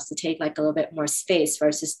ourselves to take like a little bit more space,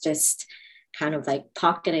 versus just kind of like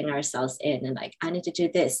pocketing ourselves in, and like, I need to do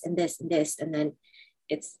this and this and this, and then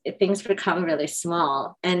things become really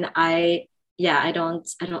small. And I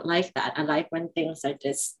don't like that. I like when things are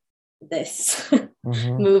just this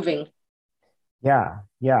Mm-hmm. moving. Yeah.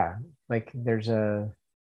 Like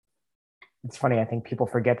it's funny. I think people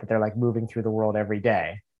forget that they're like moving through the world every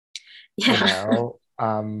day, you Yeah. know,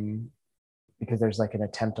 because there's like an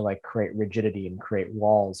attempt to like create rigidity and create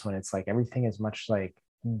walls, when it's like everything is much like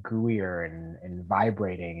gooier and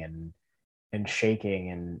vibrating and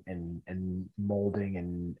shaking and molding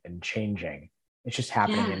and changing. It's just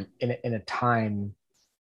happening Yeah. in a time,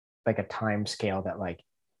 like a time scale that like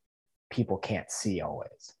people can't see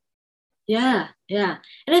always. Yeah. Yeah.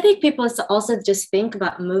 And I think people also just think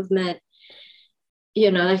about movement, you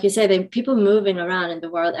know, like you say, there are people moving around in the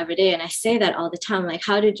world every day. And I say that all the time, like,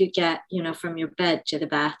 how did you get, you know, from your bed to the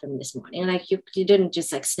bathroom this morning? Like you didn't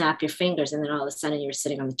just like snap your fingers and then all of a sudden you're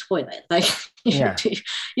sitting on the toilet. Like Yeah.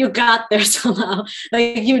 you got there somehow,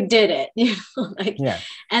 like you did it, you know, like, Yeah.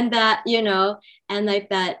 and that, you know, and like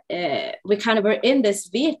that we kind of were in this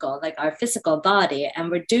vehicle, like our physical body, and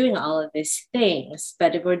we're doing all of these things,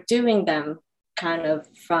 but we're doing them kind of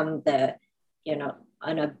from the, you know,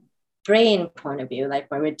 on a brain point of view, like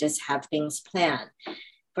where we just have things planned,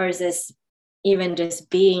 versus even just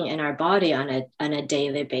being in our body on a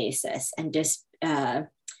daily basis, and just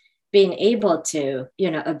being able to,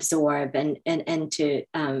 you know, absorb and to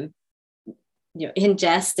you know,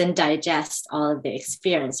 ingest and digest all of the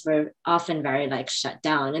experience. We're often very like shut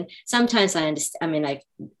down, and sometimes I understand, I mean, like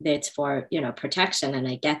it's for, you know, protection, and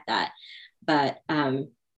I get that, but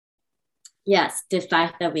yes, the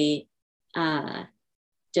fact that we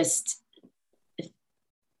just,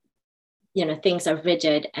 you know, things are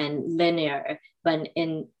rigid and linear, but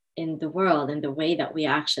in the world, in the way that we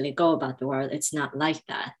actually go about the world, it's not like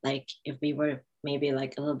that. Like if we were maybe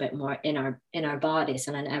like a little bit more in our bodies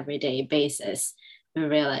on an everyday basis, we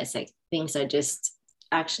realize like things are just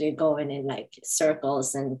actually going in like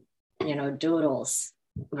circles and, you know, doodles,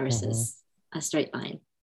 Mm-hmm. versus a straight line.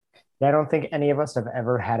 I don't think any of us have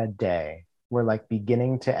ever had a day where, like,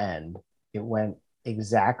 beginning to end, it went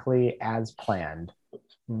exactly as planned,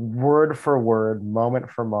 word for word,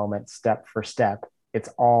 moment for moment, step for step. It's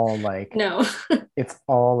all like No. it's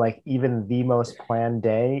all like even the most planned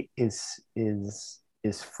day is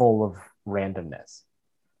full of randomness.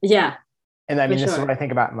 Yeah, And I for mean, this is what sure. I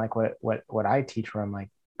think about in like what I teach, where I'm like,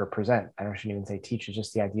 or present. I don't shouldn't even say teach. Is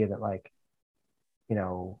just the idea that like, you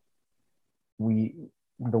know, we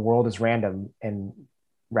the world is random, and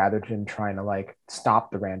rather than trying to like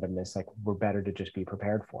stop the randomness, like we're better to just be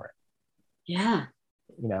prepared for it, Yeah.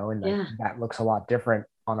 you know. And like Yeah. that looks a lot different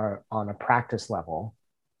on a practice level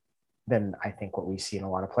than I think what we see in a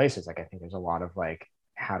lot of places. Like I think there's a lot of like,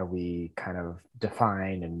 how do we kind of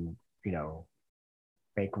define and, you know,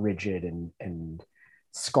 make rigid and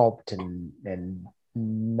sculpt and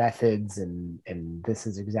methods and this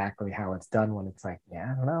is exactly how it's done, when it's like,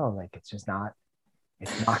 yeah, I don't know, like it's not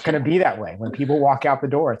going to be that way. When people walk out the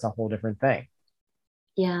door, it's a whole different thing.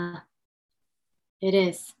 Yeah, it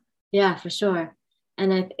is. Yeah, for sure.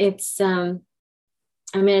 And it's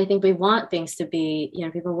I mean, I think we want things to be, you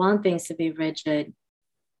know, people want things to be rigid.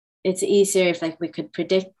 It's easier if like we could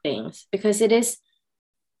predict things, because it is,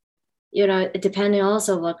 you know, depending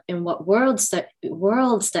also what in what worlds that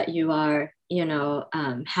you are, you know,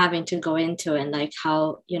 having to go into, and like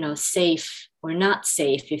how, you know, safe or not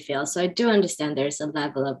safe you feel. So I do understand there's a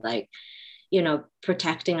level of like, you know,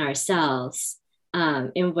 protecting ourselves,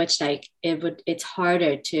 in which like it's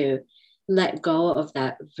harder to let go of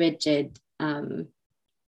that rigid,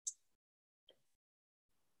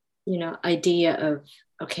 idea of,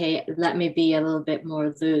 okay, let me be a little bit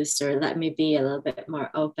more loose, or let me be a little bit more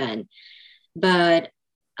open. But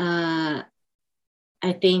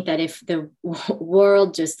I think that if the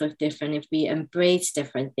world just looked different, if we embrace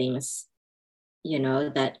different things,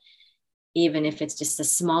 that even if it's just a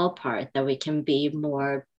small part, that we can be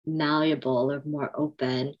more malleable or more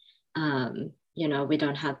open. We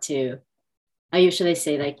don't have to. I usually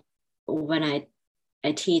say, like, when I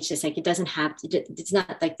teach, it's like, it doesn't have to, it's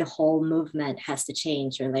not like the whole movement has to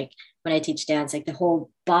change, or like when I teach dance, like the whole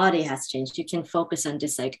body has to change. You can focus on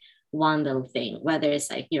just like one little thing, whether it's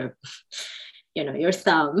like your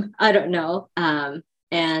thumb, I don't know.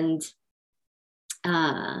 And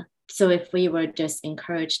so if we were just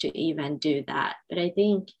encouraged to even do that, but I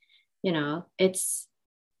think, we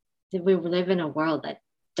live in a world that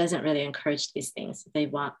doesn't really encourage these things. We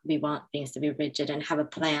want things to be rigid and have a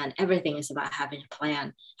plan. Everything is about having a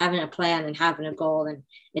plan and having a goal and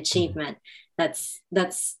achievement. That's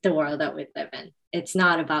the world that we live in. It's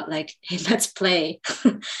not about like, hey, let's play.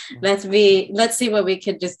 let's see what we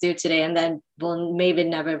could just do today, and then we'll maybe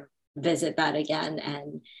never visit that again,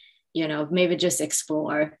 and maybe just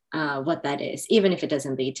explore what that is, even if it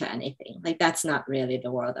doesn't lead to anything. Like, that's not really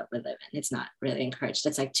the world that we live in. It's not really encouraged.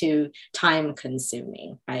 It's like too time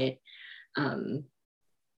consuming, right? And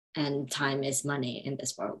time is money in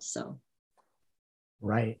this world. So.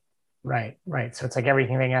 Right. So it's like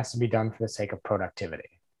everything has to be done for the sake of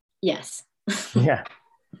productivity. Yes. Yeah.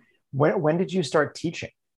 When did you start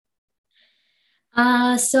teaching?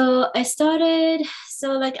 So I started,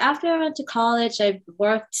 like after I went to college, I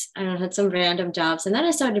worked, I had some random jobs, and then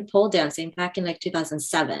I started pole dancing back in like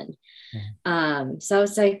 2007. Mm-hmm. So I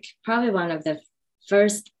was like probably one of the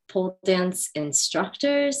first pole dance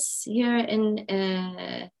instructors here in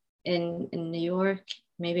New York,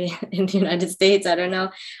 maybe in the United States. I don't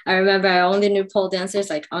know. I remember I only knew pole dancers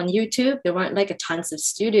like on YouTube. There weren't like a tons of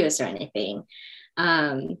studios or anything.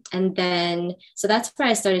 And then, so that's where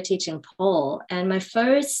I started teaching pole. And my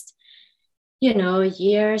first,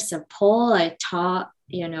 years of pole, I taught,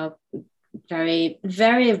 very,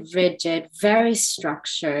 very rigid, very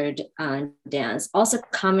structured dance. Also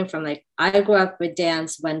coming from like, I grew up with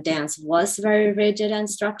dance when dance was very rigid and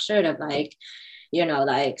structured, of like,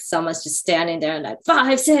 like someone's just standing there and like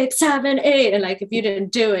 5, 6, 7, 8. And like, if you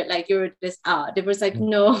didn't do it, like you were just out. It was like,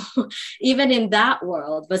 no, even in that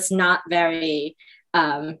world was not very,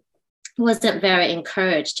 wasn't very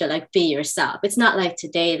encouraged to like be yourself. It's not like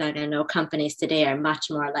today, like I know companies today are much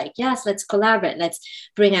more like, yes, let's collaborate. Let's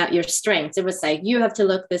bring out your strengths. It was like, you have to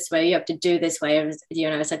look this way. You have to do this way. It was,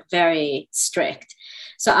 it's like very strict.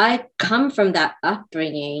 So I come from that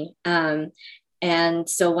upbringing. And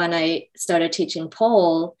so when I started teaching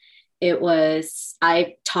pole,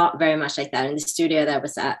 I taught very much like that. And the studio that I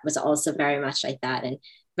was at was also very much like that, and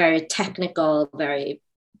very technical, very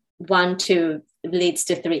 1, 2 leads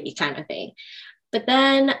to 3 kind of thing. But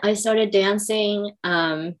then I started dancing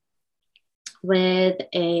with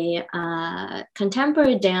a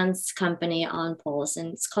contemporary dance company on poles,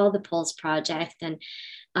 and it's called the Poles Project. And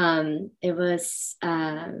it was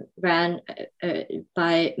ran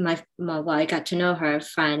by I got to know her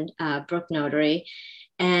friend, Brooke Notary,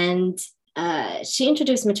 and she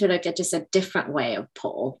introduced me to like just a different way of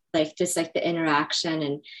pole, like just like the interaction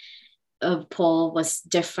and of pole was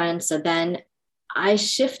different. So then I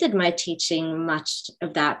shifted my teaching much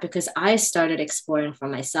of that, because I started exploring for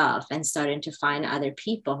myself and starting to find other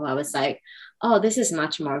people who I was like, oh, this is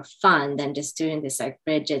much more fun than just doing this like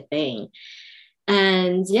rigid thing.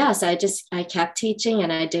 And yeah, so I kept teaching,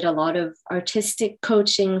 and I did a lot of artistic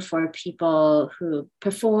coaching for people who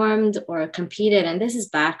performed or competed. And this is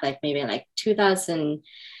back like maybe like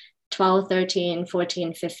 2012, 13,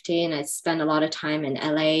 14, 15. I spent a lot of time in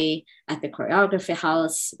LA at the Choreography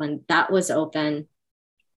House when that was open,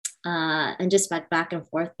 and just went back and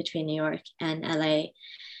forth between New York and LA.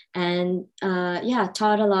 And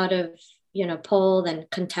taught a lot of, pole and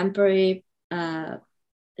contemporary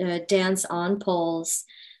dance on poles,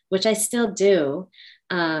 which I still do.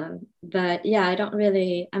 But yeah, I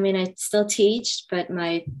still teach, but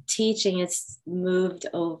my teaching has moved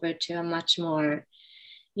over to a much more,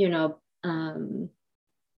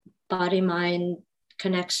 body-mind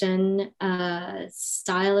connection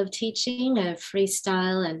style of teaching, a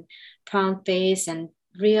freestyle and prompt-based, and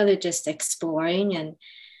really just exploring. And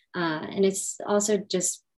it's also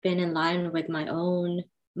just been in line with my own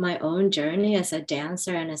journey as a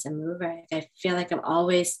dancer and as a mover. I feel like I've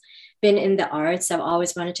always been in the arts. I've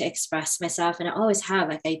always wanted to express myself, and I always have.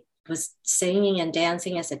 Like, I was singing and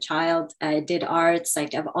dancing as a child. I did arts.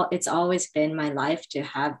 Like, it's always been my life to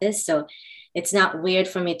have this. So it's not weird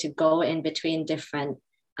for me to go in between different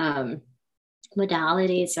um,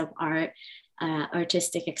 modalities of art,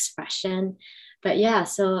 artistic expression. But yeah,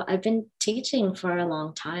 so I've been teaching for a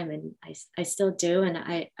long time, and I still do, and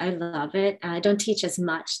I love it. I don't teach as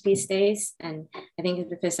much these days, and I think it's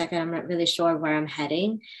because like I'm not really sure where I'm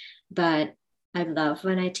heading, but I love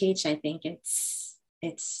when I teach. I think it's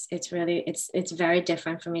really it's very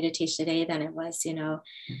different for me to teach today than it was,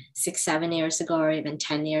 6-7 years ago, or even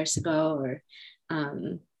 10 years ago, or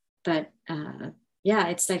but yeah,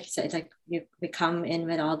 it's like we come in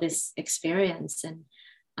with all this experience, and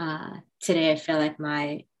today I feel like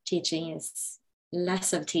my teaching is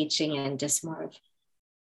less of teaching and just more of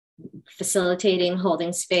facilitating,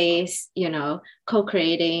 holding space,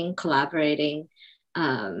 co-creating, collaborating,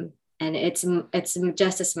 and it's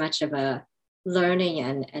just as much of a learning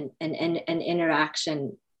and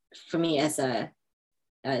interaction for me as a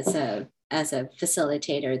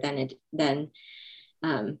facilitator than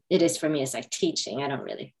it is for me as like teaching. I don't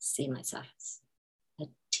really see myself as a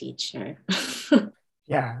teacher.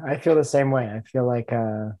 Yeah, I feel the same way. I feel like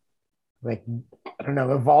I don't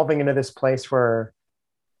know, evolving into this place where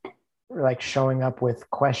we're like showing up with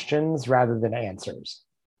questions rather than answers.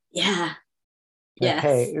 Yeah. Like, Yes.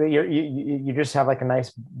 hey, you just have like a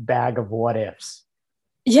nice bag of what ifs.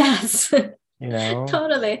 Yes.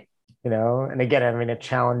 Totally. And again, I mean, it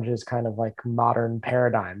challenges kind of like modern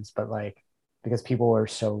paradigms, but like, because people are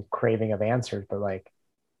so craving of answers, but like,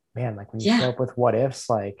 man, like when you show up with what ifs,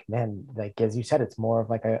 like, man, like as you said, it's more of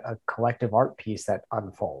like a collective art piece that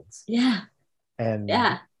unfolds. Yeah. And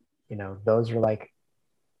yeah, those are like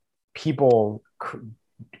people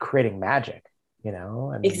creating magic,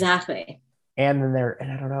 exactly. And then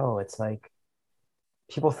and I don't know, it's like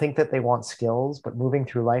people think that they want skills, but moving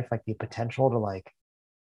through life, like the potential to like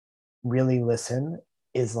really listen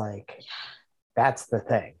is like, that's the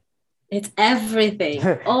thing. It's everything.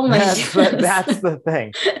 Oh my goodness. That's the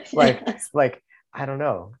thing. Yes. Like I don't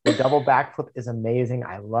know. The double backflip is amazing.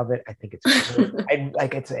 I love it. I think it's great.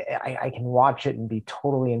 I can watch it and be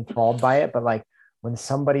totally enthralled by it. But like when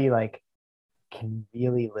somebody like can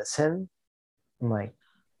really listen, I'm like,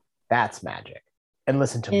 that's magic. And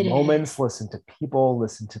listen to moments, listen to people,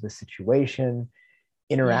 listen to the situation,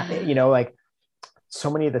 interact, like so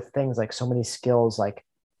many of the things, like so many skills, like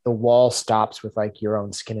the wall stops with like your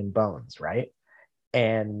own skin and bones, right?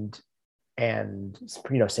 And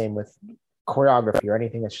same with choreography or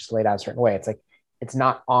anything that's just laid out a certain way. It's like it's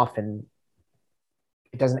not often,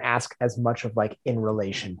 it doesn't ask as much of like in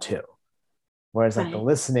relation to, whereas like the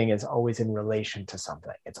listening is always in relation to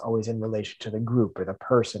something. It's always in relation to the group or the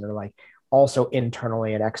person, or like also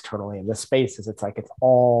internally and externally in the spaces. It's like it's the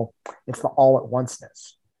all at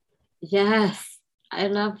onceness. Yes, I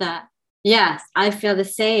love that. Yes, I feel the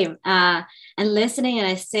same. And listening, and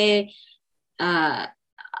I say,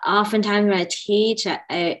 oftentimes when I teach,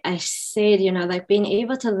 I say, like being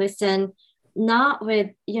able to listen, not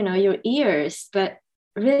with, your ears, but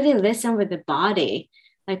really listen with the body.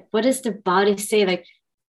 Like, what does the body say? Like,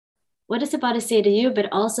 what does the body say to you?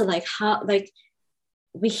 But also like how, like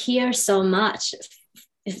we hear so much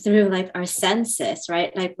through like our senses,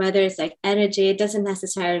 right? Like whether it's like energy, it doesn't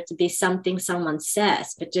necessarily to be something someone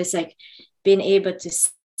says, but just like being able to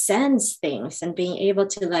sense things and being able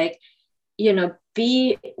to like,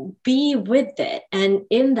 be with it. And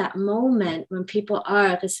in that moment when people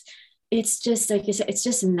are, because it's just like you said, it's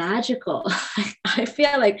just magical. I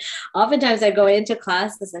feel like oftentimes I go into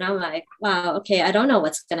classes and I'm like, wow, okay, I don't know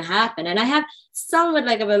what's going to happen. And I have somewhat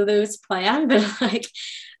like of a loose plan, but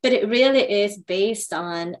it really is based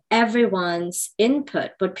on everyone's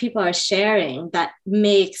input, what people are sharing that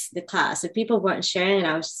makes the class. If people weren't sharing and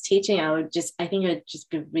I was just teaching, I think it would just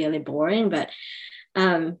be really boring. But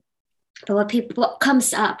what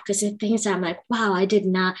comes up, because it things I'm like, wow, I'd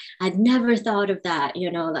never thought of that,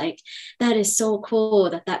 like that is so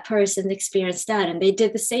cool that person experienced that and they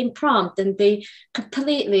did the same prompt and they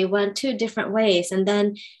completely went two different ways, and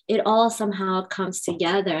then it all somehow comes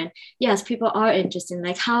together. And yes, people are interested in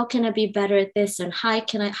like, how can I be better at this, and how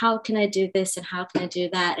can I do this, and how can I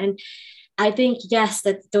do that? And I think yes,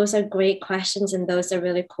 that those are great questions and those are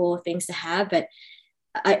really cool things to have. But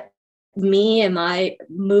me and my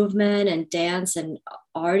movement and dance and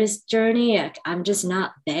artist journey, I'm just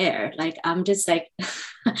not there. Like I'm just like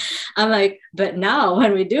I'm like, but now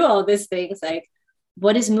when we do all these things, like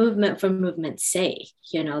what does movement for movement say?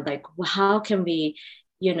 Like how can we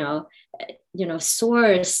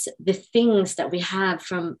source the things that we have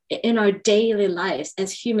from in our daily lives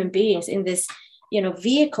as human beings in this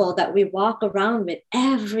vehicle that we walk around with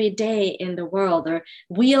every day in the world, or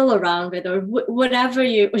wheel around with, or whatever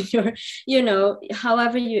you're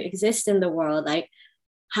however you exist in the world. Like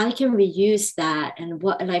how can we use that, and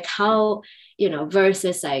what, like how,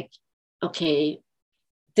 versus like, okay,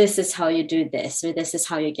 this is how you do this, or this is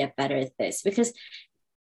how you get better at this. Because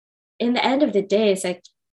in the end of the day, it's like,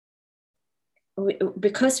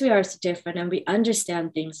 because we are so different and we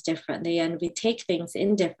understand things differently and we take things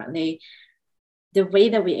in differently, the way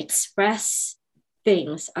that we express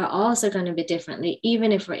things are also going to be differently,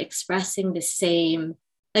 even if we're expressing the same.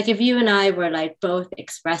 Like if you and I were like both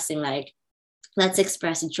expressing, like, let's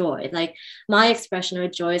express joy, like my expression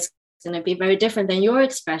of joy is going to be very different than your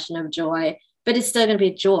expression of joy, but it's still going to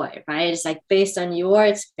be joy, right? It's like based on your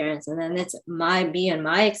experience, and then it's me and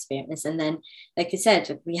my experience, and then like you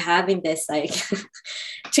said, we having this like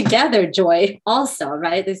together joy also,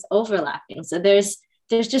 right? There's overlapping, so there's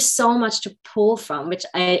just so much to pull from, which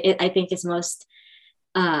I think is most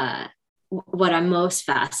what I'm most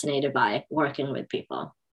fascinated by working with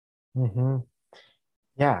people. Mm-hmm.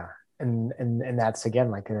 Yeah. And that's again,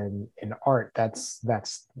 like in art, that's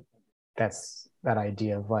that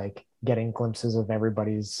idea of like getting glimpses of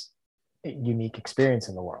everybody's unique experience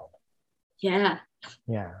in the world. Yeah.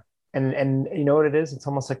 Yeah. And you know what it is? It's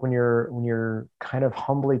almost like when you're kind of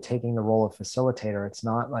humbly taking the role of facilitator, it's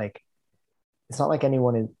not like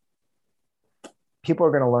anyone is, people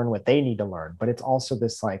are going to learn what they need to learn, but it's also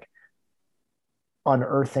this like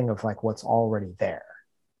unearthing of like what's already there.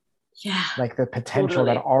 Yeah. Like the potential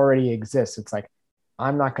Totally. that already exists. It's like,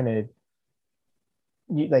 I'm not going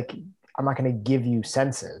to, like, I'm not going to give you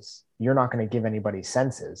senses. You're not going to give anybody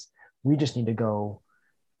senses. We just need to go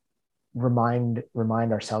remind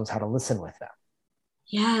ourselves how to listen with them.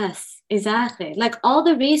 Yes, exactly. Like all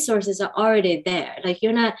the resources are already there. Like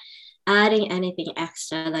you're not adding anything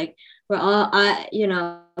extra. Like we're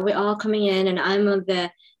all coming in, and I'm of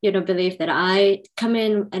the, belief that I come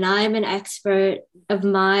in and I'm an expert of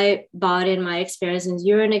my body and my experiences.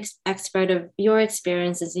 You're an expert of your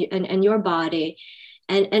experiences and your body.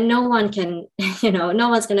 And no one can, no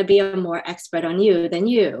one's going to be a more expert on you than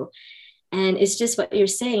you. And it's just what you're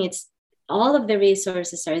saying. It's all of the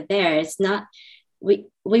resources are there. It's not, we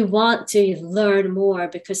want to learn more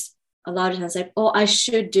because a lot of times like, oh, I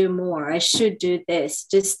should do more, I should do this,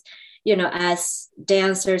 just as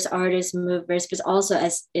dancers, artists, movers, but also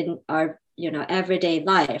as in our everyday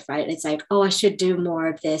life, right? It's like, oh, I should do more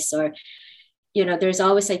of this, or there's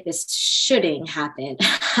always like this shoulding happening.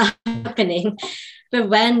 But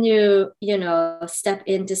when you step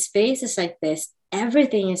into spaces like this,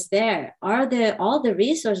 everything is there. All the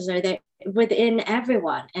resources are there within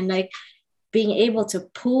everyone, and like being able to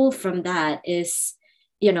pull from that is,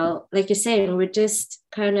 like you're saying, we're just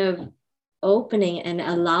kind of opening and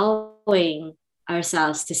allowing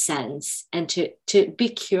ourselves to sense and to be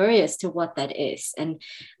curious to what that is, and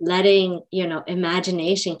letting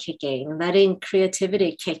imagination kick in, letting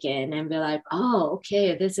creativity kick in, and be like, oh,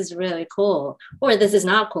 okay, this is really cool, or this is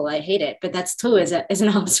not cool, I hate it. But that's too is an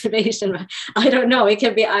observation. I don't know, it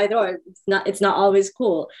can be either or. It's not always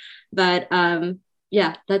cool, but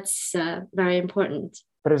yeah, that's very important.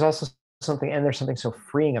 But there's also something, and there's something so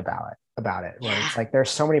freeing about it, where it's like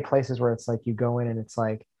there's so many places where it's like you go in and it's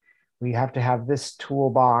like, we have to have this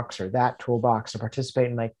toolbox or that toolbox to participate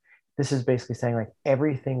in. Like, this is basically saying like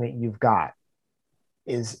everything that you've got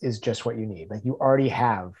is just what you need. Like you already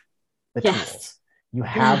have the tools. You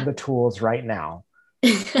have the tools right now.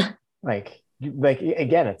 like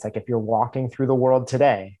again, it's like if you're walking through the world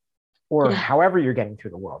today, or however you're getting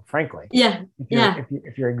through the world, frankly.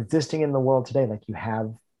 If you're existing in the world today, like you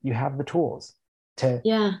have the tools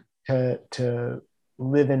to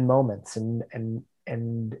live in moments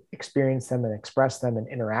and experience them and express them and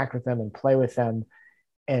interact with them and play with them.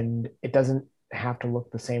 And it doesn't have to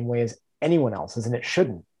look the same way as anyone else's, and it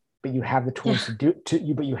shouldn't. But you have the tools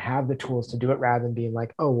but you have the tools to do it, rather than being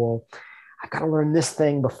like, oh, well, I've got to learn this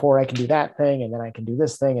thing before I can do that thing, and then I can do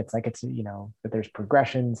this thing. It's like, it's, that there's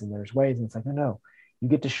progressions and there's ways, and it's like, no, you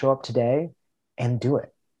get to show up today and do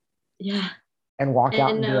it. Yeah. And walk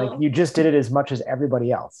out and be like, you just did it as much as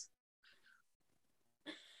everybody else.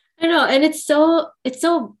 I know, and it's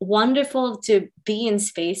so wonderful to be in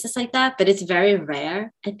spaces like that, but it's very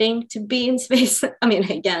rare, I think, to be in space. I mean,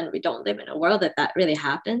 again, we don't live in a world that really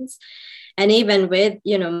happens. And even with,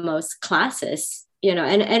 most classes, and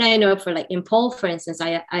I know for like in pole, for instance,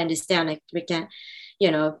 I understand like we can't,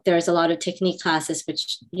 there's a lot of technique classes,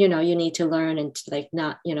 which, you need to learn and to like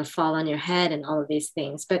not, fall on your head and all of these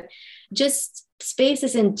things. But just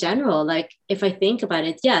spaces in general, like if I think about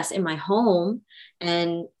it, yes, in my home,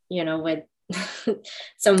 and with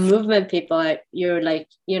some movement people, you're like,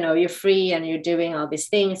 you're free and you're doing all these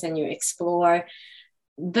things and you explore.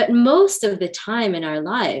 But most of the time in our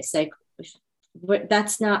lives, like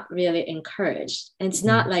that's not really encouraged. It's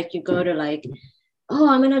not like you go to like, oh,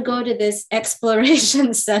 I'm going to go to this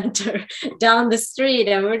exploration center down the street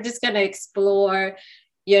and we're just going to explore,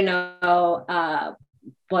 you know,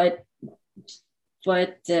 what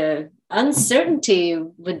the uncertainty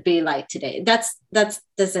would be like today. That's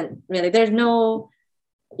doesn't really, there's no,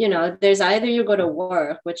 you know, there's either you go to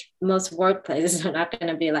work, which most workplaces are not going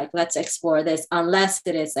to be like, let's explore this, unless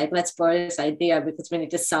it is like, let's explore this idea because we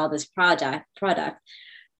need to sell this product. But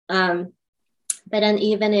then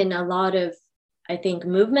even in a lot of, I think,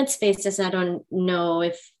 movement spaces, I don't know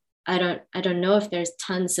if there's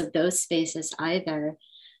tons of those spaces either,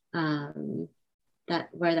 that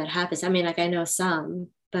where that happens. I mean, like I know some,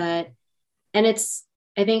 but, and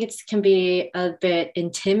I think it can be a bit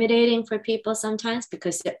intimidating for people sometimes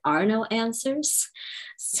because there are no answers.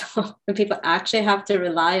 So when people actually have to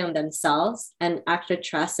rely on themselves and actually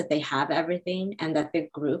trust that they have everything and that the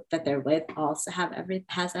group that they're with also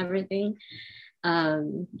has everything.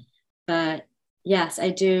 But yes, I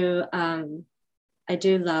do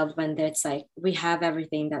love when it's like we have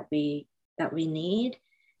everything that we need,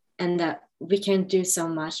 and that we can do so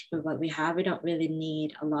much with what we have. We don't really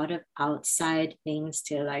need a lot of outside things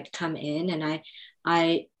to like come in. And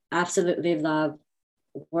I absolutely love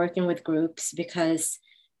working with groups because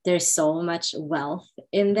there's so much wealth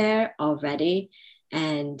in there already.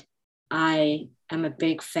 And I am a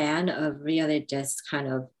big fan of really just kind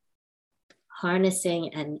of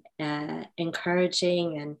harnessing and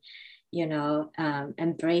encouraging and, you know,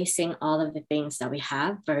 embracing all of the things that we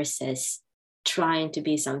have versus trying to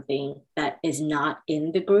be something that is not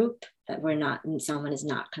in the group, that someone is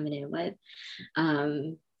not coming in with.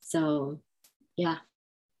 So yeah.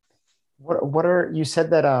 What are, you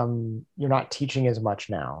said that you're not teaching as much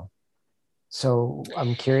now. So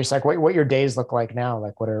I'm curious, like what your days look like now.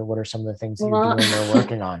 Like what are some of the things that you're doing or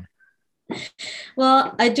working on?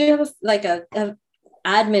 Well, I do have a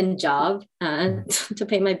admin job to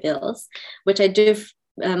pay my bills, which I do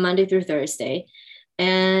Monday through Thursday.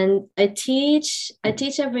 And I teach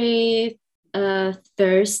every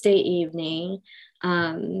Thursday evening,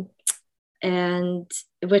 and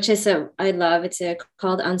which is I love. It's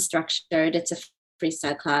called Unstructured. It's a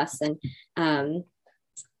freestyle class, and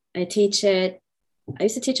I teach it. I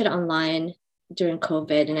used to teach it online during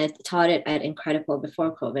COVID, and I taught it at Incredible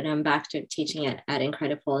before COVID. I'm back to teaching it at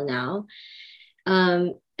Incredible now,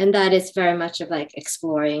 and that is very much of like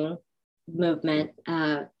exploring movement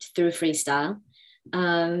through freestyle.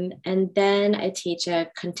 And then I teach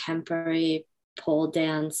a contemporary pole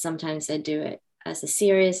dance. Sometimes I do it as a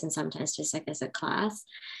series and sometimes just like as a class.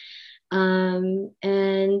 And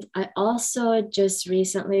I also just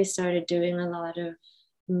recently started doing a lot of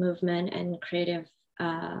movement and creative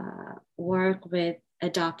work with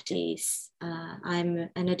adoptees. I'm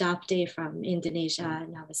an adoptee from Indonesia,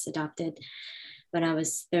 and I was adopted when I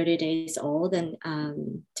was 30 days old and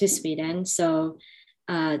to Sweden. So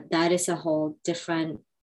that is a whole different,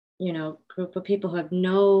 you know, group of people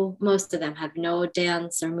who most of them have no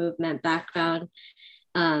dance or movement background,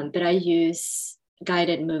 but I use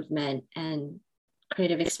guided movement and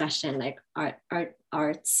creative expression, like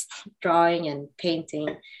arts, drawing and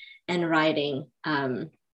painting and writing,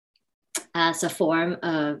 as a form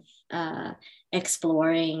of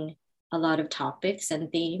exploring a lot of topics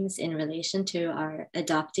and themes in relation to our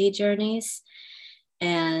adoptee journeys.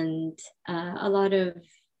 And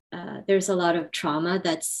there's a lot of trauma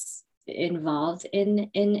that's involved in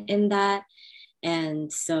that.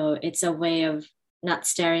 And so it's a way of not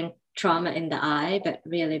staring trauma in the eye, but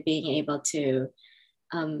really being able to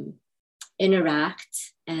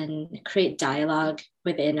interact and create dialogue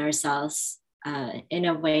within ourselves in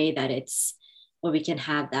a way that it's where we can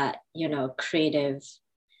have that, you know, creative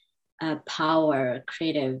power,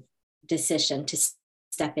 creative decision to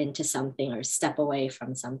step into something or step away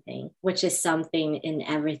from something, which is something in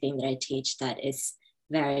everything that I teach that is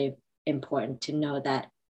very important to know that,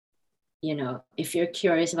 you know, if you're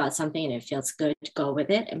curious about something and it feels good, go with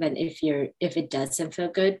it. And then if it doesn't feel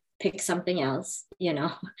good, pick something else, you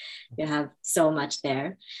know, you have so much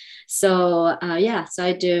there. So so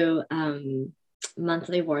I do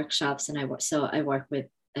monthly workshops, and I work with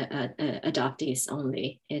adoptees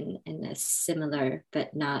only in a similar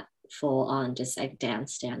but not full on just like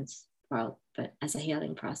dance world, but as a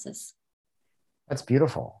healing process. That's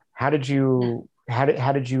beautiful. How did you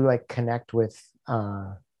like connect with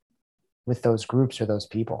those groups or those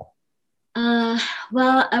people?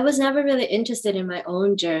 Well, I was never really interested in my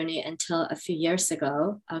own journey until a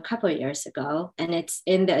couple of years ago. And it's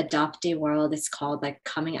in the adoptee world. It's called like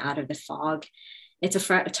coming out of the fog. It's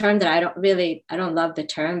a term that I don't love the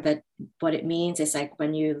term, but what it means is like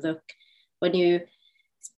when you look when you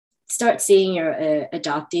start seeing your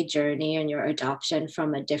adoptee journey and your adoption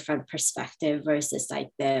from a different perspective versus like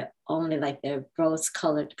the only like the rose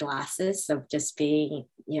colored glasses of just being,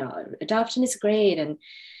 you know, adoption is great, and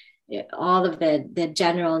all of the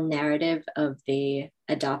general narrative of the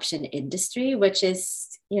adoption industry, which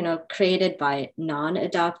is, you know, created by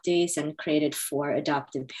non-adoptees and created for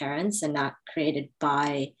adoptive parents and not created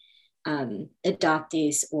by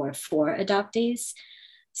adoptees or for adoptees.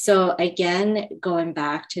 So again, going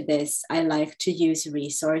back to this, I like to use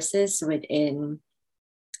resources within,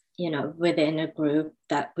 you know, within a group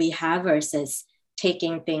that we have versus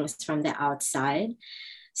taking things from the outside.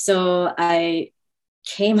 So I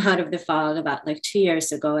came out of the fog about like 2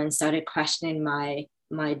 years ago and started questioning my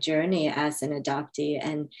journey as an adoptee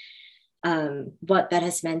and what that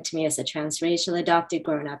has meant to me as a transracial adoptee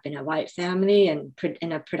growing up in a white family and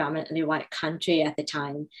in a predominantly white country at the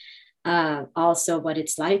time. Also what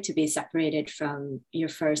it's like to be separated from your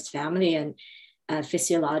first family, and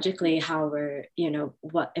physiologically how we're, you know,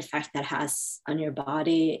 what effect that has on your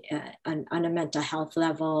body, on a mental health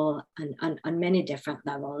level, on many different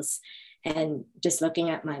levels. And just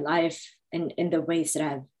looking at my life and in the ways that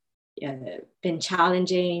I've been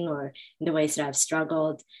challenging or in the ways that I've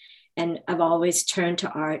struggled. And I've always turned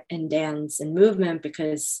to art and dance and movement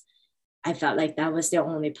because I felt like that was the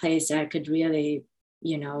only place that I could really,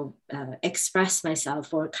 you know, express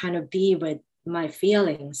myself or kind of be with my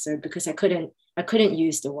feelings, or because I couldn't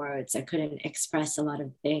use the words, I couldn't express a lot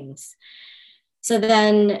of things. So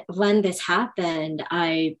then when this happened,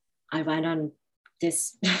 I went on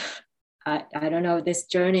this, I don't know, this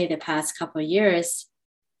journey the past couple of years,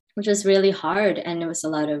 which was really hard. And it was a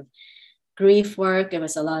lot of grief work. It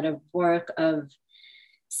was a lot of work of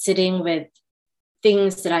sitting with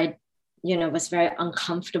things that I, you know, was very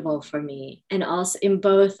uncomfortable for me. And also in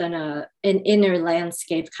both an inner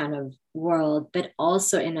landscape kind of world, but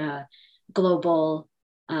also in a global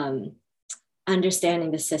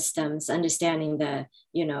understanding the systems, understanding the,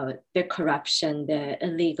 you know, the corruption, the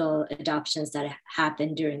illegal adoptions that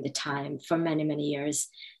happened during the time for many, many years,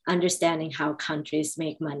 understanding how countries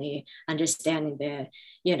make money, understanding the,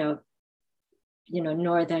 you know,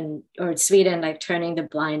 Northern or Sweden, like turning the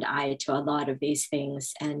blind eye to a lot of these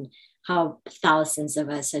things, and how thousands of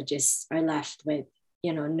us are left with,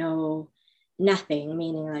 you know, nothing,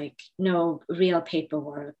 meaning like no real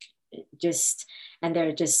paperwork, and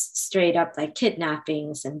they're just straight up like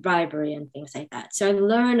kidnappings and bribery and things like that. So I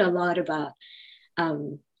learned a lot about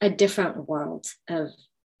a different world of,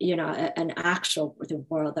 you know, an actual the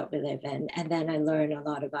world that we live in. And then I learned a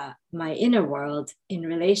lot about my inner world in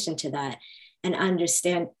relation to that, and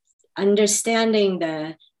understanding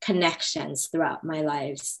the connections throughout my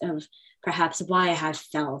lives of perhaps why I have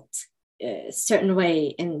felt a certain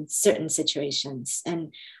way in certain situations,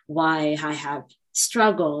 and why I have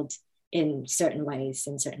struggled in certain ways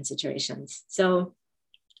in certain situations. So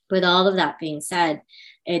with all of that being said,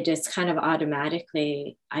 it just kind of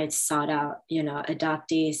automatically, I sought out, you know,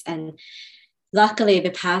 adoptees. And luckily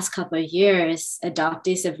the past couple of years,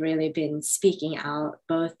 adoptees have really been speaking out,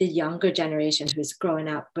 both the younger generation who's growing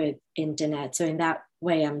up with internet. So in that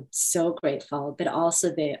way, I'm so grateful, but also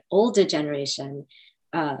the older generation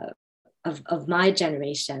of my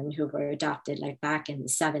generation who were adopted like back in the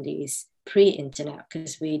 70s, pre-internet,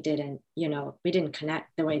 because we didn't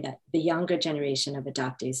connect the way that the younger generation of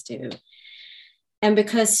adoptees do. And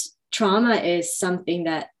because trauma is something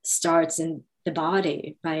that starts in the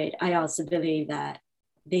body, right? I also believe that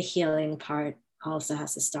the healing part also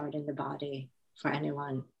has to start in the body for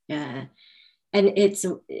anyone. Yeah. And it's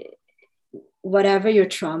whatever your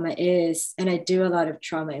trauma is, and I do a lot of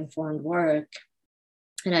trauma-informed work.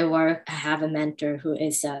 And I have a mentor who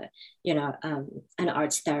is an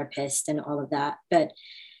arts therapist and all of that. But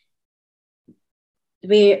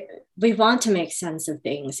we want to make sense of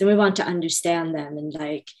things, and we want to understand them, and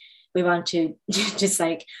like we want to just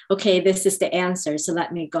like, okay, this is the answer, so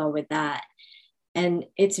let me go with that. And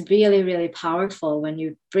it's really, really powerful when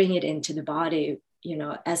you bring it into the body, you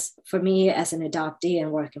know, as for me as an adoptee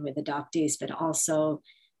and working with adoptees, but also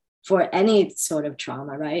for any sort of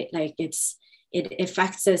trauma, right? Like it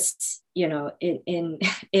affects us, you know, in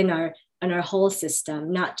our whole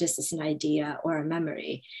system, not just as an idea or a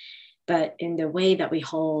memory, but in the way that we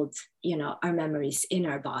hold, you know, our memories in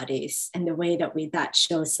our bodies, and the way that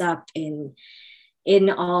shows up in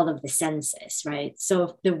all of the senses, right?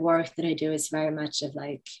 So the work that I do is very much of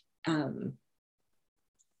like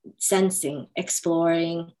sensing,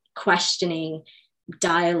 exploring, questioning,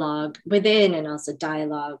 dialogue within, and also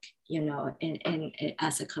dialogue, you know, in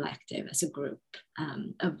as a collective, as a group,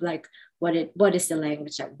 of like, what is the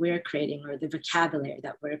language that we're creating, or the vocabulary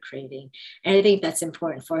that we're creating. And I think that's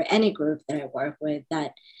important for any group that I work with,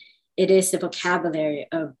 that it is the vocabulary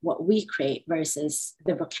of what we create versus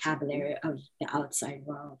the vocabulary of the outside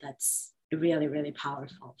world. That's really, really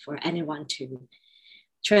powerful for anyone to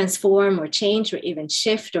transform or change or even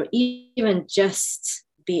shift, or even just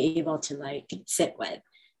be able to like sit with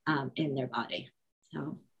in their body.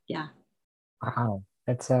 So yeah. Wow,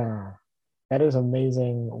 that is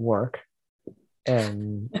amazing work.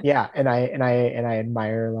 And yeah, and I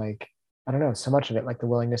admire, like, I don't know, so much of it, like the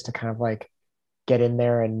willingness to kind of like get in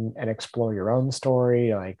there and explore your own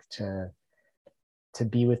story, like to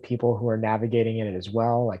be with people who are navigating it as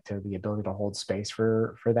well, like to the ability to hold space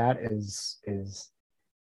for that is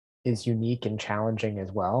unique and challenging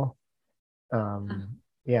as well.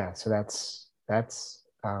 Yeah, so that's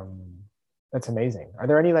amazing. Are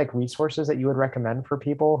there any like resources that you would recommend for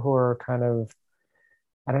people who are kind of,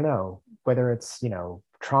 I don't know, whether it's,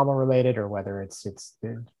 trauma related, or whether it's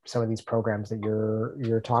some of these programs that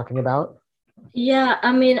you're talking about? Yeah,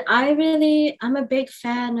 I mean, I'm a big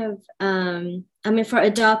fan of, I mean, for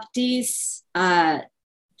adoptees,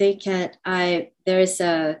 they can, there's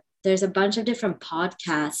a bunch of different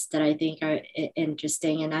podcasts that I think are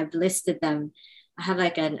interesting, and I've listed them. I have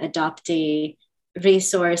like an adoptee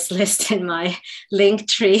resource list in my link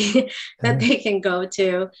tree that they can go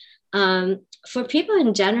to. For people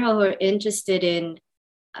in general who are interested in,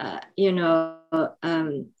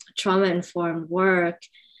 trauma-informed work,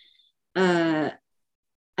 there's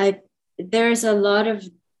a lot of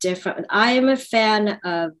different. I am a fan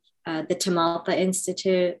of the Tamalpa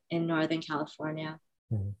Institute in Northern California.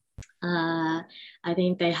 I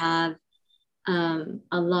think they have a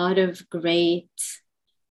lot of great.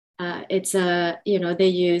 They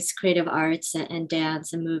use creative arts and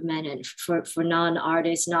dance and movement, and for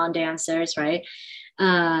non-artists, non-dancers, right,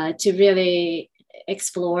 to really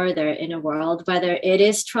explore their inner world, whether it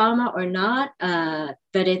is trauma or not.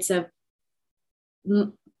 But it's a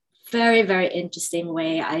very, very interesting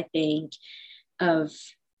way, I think, of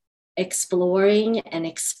exploring and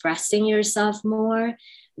expressing yourself more,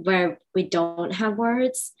 where we don't have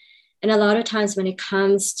words. And a lot of times when it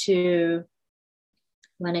comes to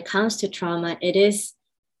trauma, it's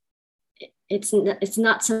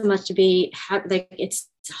not so much to be like, it's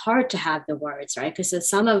hard to have the words, right? Because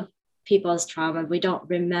some of people's trauma we don't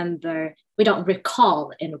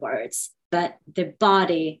recall in words, but the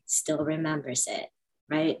body still remembers it,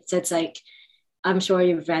 right? So it's like, I'm sure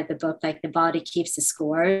you've read the book, like The Body Keeps the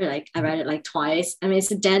Score. Like I read it like twice. I mean, it's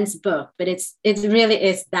a dense book, but it really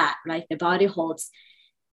is that, right? The body holds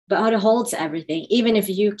everything, even if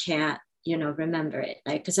you can't, remember it.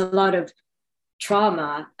 Like, because a lot of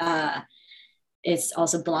trauma is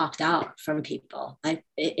also blocked out from people, like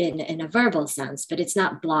in a verbal sense, but it's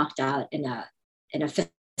not blocked out in a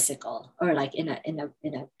physical, or like in an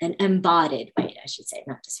embodied way, I should say,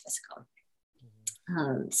 not just physical.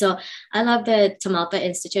 So I love the Tamalpa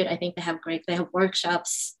Institute. I think they have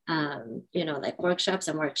workshops, like workshops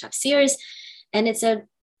and workshop series. And it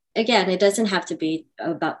doesn't have to be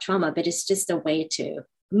about trauma, but it's just a way to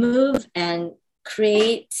move and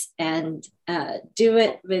create and do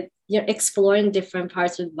it with, exploring different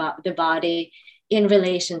parts of the body in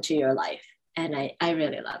relation to your life. And I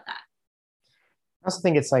really love that. I also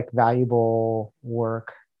think it's like valuable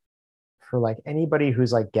work for like anybody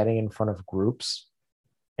who's like getting in front of groups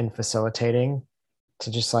and facilitating, to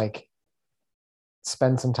just like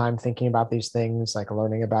spend some time thinking about these things, like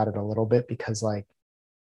learning about it a little bit, because like,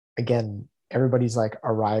 again, everybody's like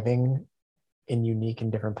arriving in unique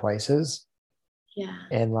and different places. Yeah.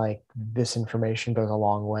 And like this information goes a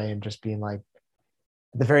long way, and just being like,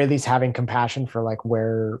 at the very least, having compassion for like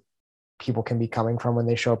where people can be coming from when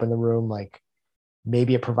they show up in the room. Like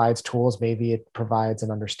maybe it provides tools, maybe it provides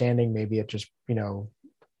an understanding, maybe it just,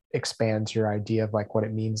 expands your idea of like what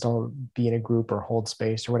it means to be in a group or hold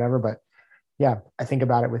space or whatever. But yeah, I think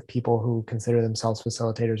about it with people who consider themselves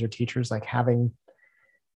facilitators or teachers, like having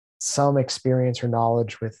some experience or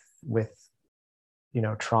knowledge with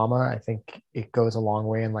trauma. I think it goes a long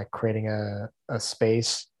way in like creating a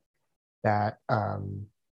space that I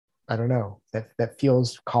don't know, that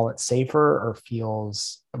feels, call it safer, or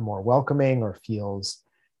feels more welcoming, or feels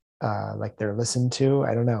like they're listened to.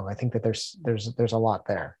 I don't know. I think that there's a lot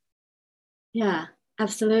there. Yeah,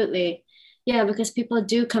 absolutely. Yeah, because people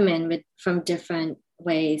do come in from different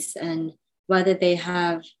ways, and whether they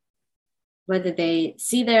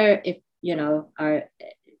see are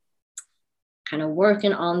kind of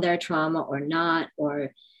working on their trauma or not,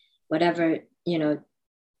 or whatever,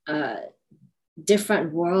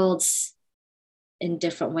 different worlds in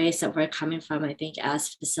different ways that we're coming from. I think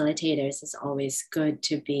as facilitators, it's always good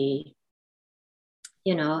to be,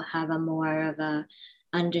 have a more of a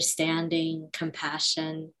understanding,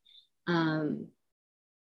 compassion, and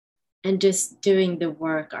just doing the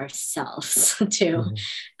work ourselves to,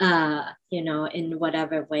 in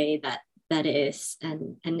whatever way that is,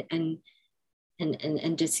 and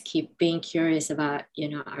just keep being curious about,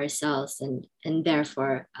 ourselves and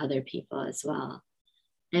therefore other people as well.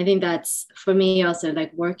 And I think that's for me also,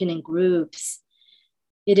 like working in groups,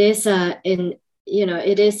 it is an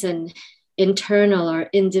internal or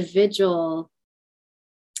individual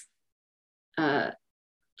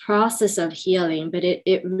process of healing, but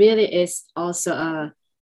it really is also a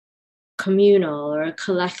communal or a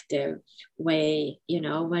collective way,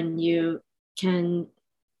 when you can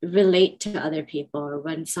relate to other people, or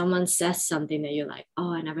when someone says something that you're like,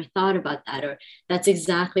 oh, I never thought about that, or that's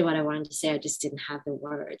exactly what I wanted to say, I just didn't have the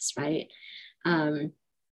words, right? And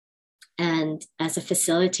as a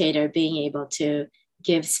facilitator, being able to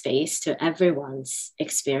give space to everyone's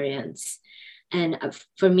experience. And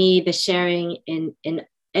for me, the sharing in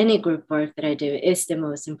any group work that I do is the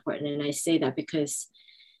most important. And I say that because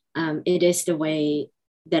it is the way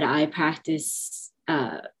that I practice,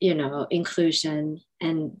 inclusion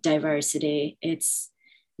and diversity. It's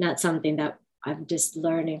not something that I'm just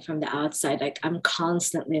learning from the outside. Like, I'm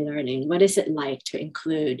constantly learning. What is it like to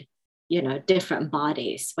include, different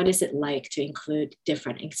bodies? What is it like to include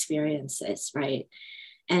different experiences, right?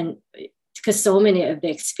 And because so many of the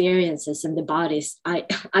experiences and the bodies I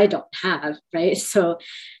don't have, right? So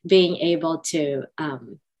being able to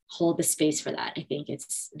hold the space for that, I think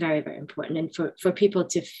it's very, very important. And for people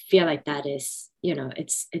to feel like that is,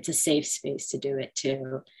 it's a safe space to do it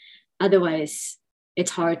too. Otherwise,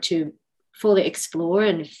 it's hard to fully explore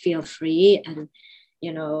and feel free and,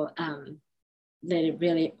 let it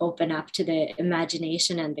really open up to the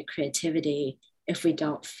imagination and the creativity if we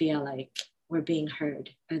don't feel like we're being heard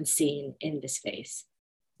and seen in the space.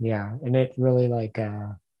 Yeah. And it really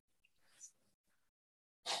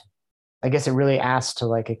I guess it really asks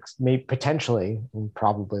to may potentially and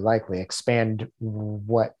probably likely expand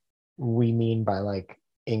what we mean by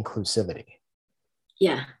inclusivity.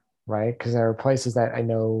 Yeah. Right. Because there are places that I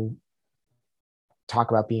know talk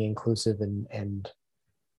about being inclusive and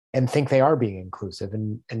think they are being inclusive.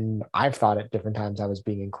 And I've thought at different times I was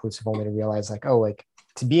being inclusive, only to realize to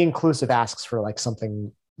be inclusive asks for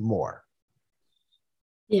something more.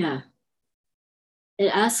 Yeah.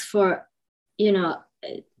 It asks for, a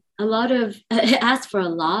lot of, it asks for a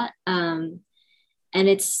lot. And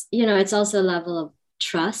it's, it's also a level of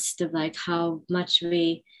trust of how much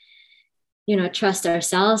we, trust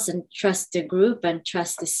ourselves and trust the group and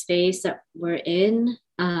trust the space that we're in.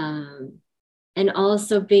 And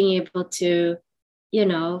also being able to,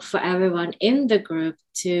 for everyone in the group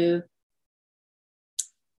to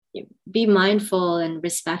be mindful and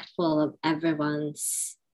respectful of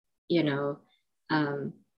everyone's,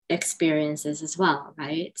 experiences as well,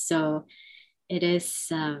 right? So it is,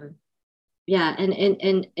 and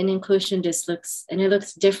inclusion just looks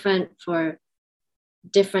different for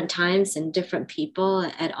different times and different people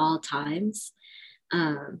at all times.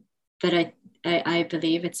 But I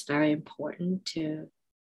believe it's very important to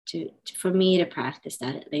for me to practice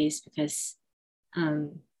that, at least, because I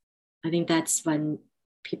think that's when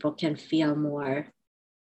people can feel more,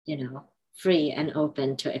 free and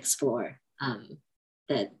open to explore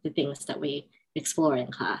the things that we explore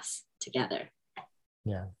in class together.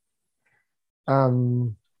 Yeah.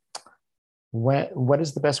 What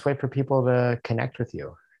is the best way for people to connect with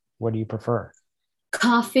you? What do you prefer?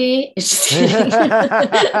 Coffee. Just kidding. No,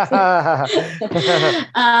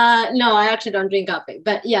 I actually don't drink coffee,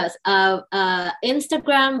 but yes,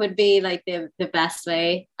 Instagram would be the best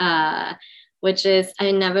way, which is,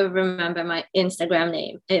 I never remember my Instagram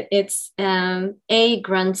name. It's A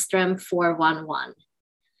Grundstrom 411.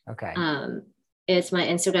 Okay. It's my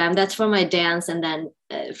Instagram. That's for my dance. And then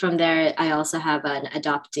from there, I also have an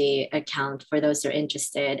adoptee account for those who are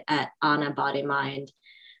interested at Anna Body Mind.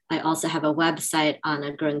 I also have a website,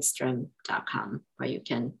 annagrundstrom.com, where you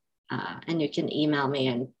can, and you can email me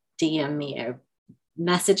and DM me or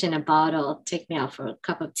message in a bottle, take me out for a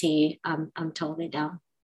cup of tea. I'm totally down.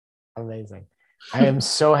 Amazing. I am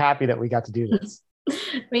so happy that we got to do this.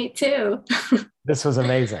 Me too. This was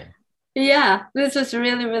amazing. Yeah, this was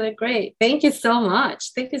really, really great. Thank you so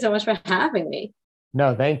much. Thank you so much for having me.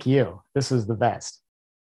 No, thank you. This was the best.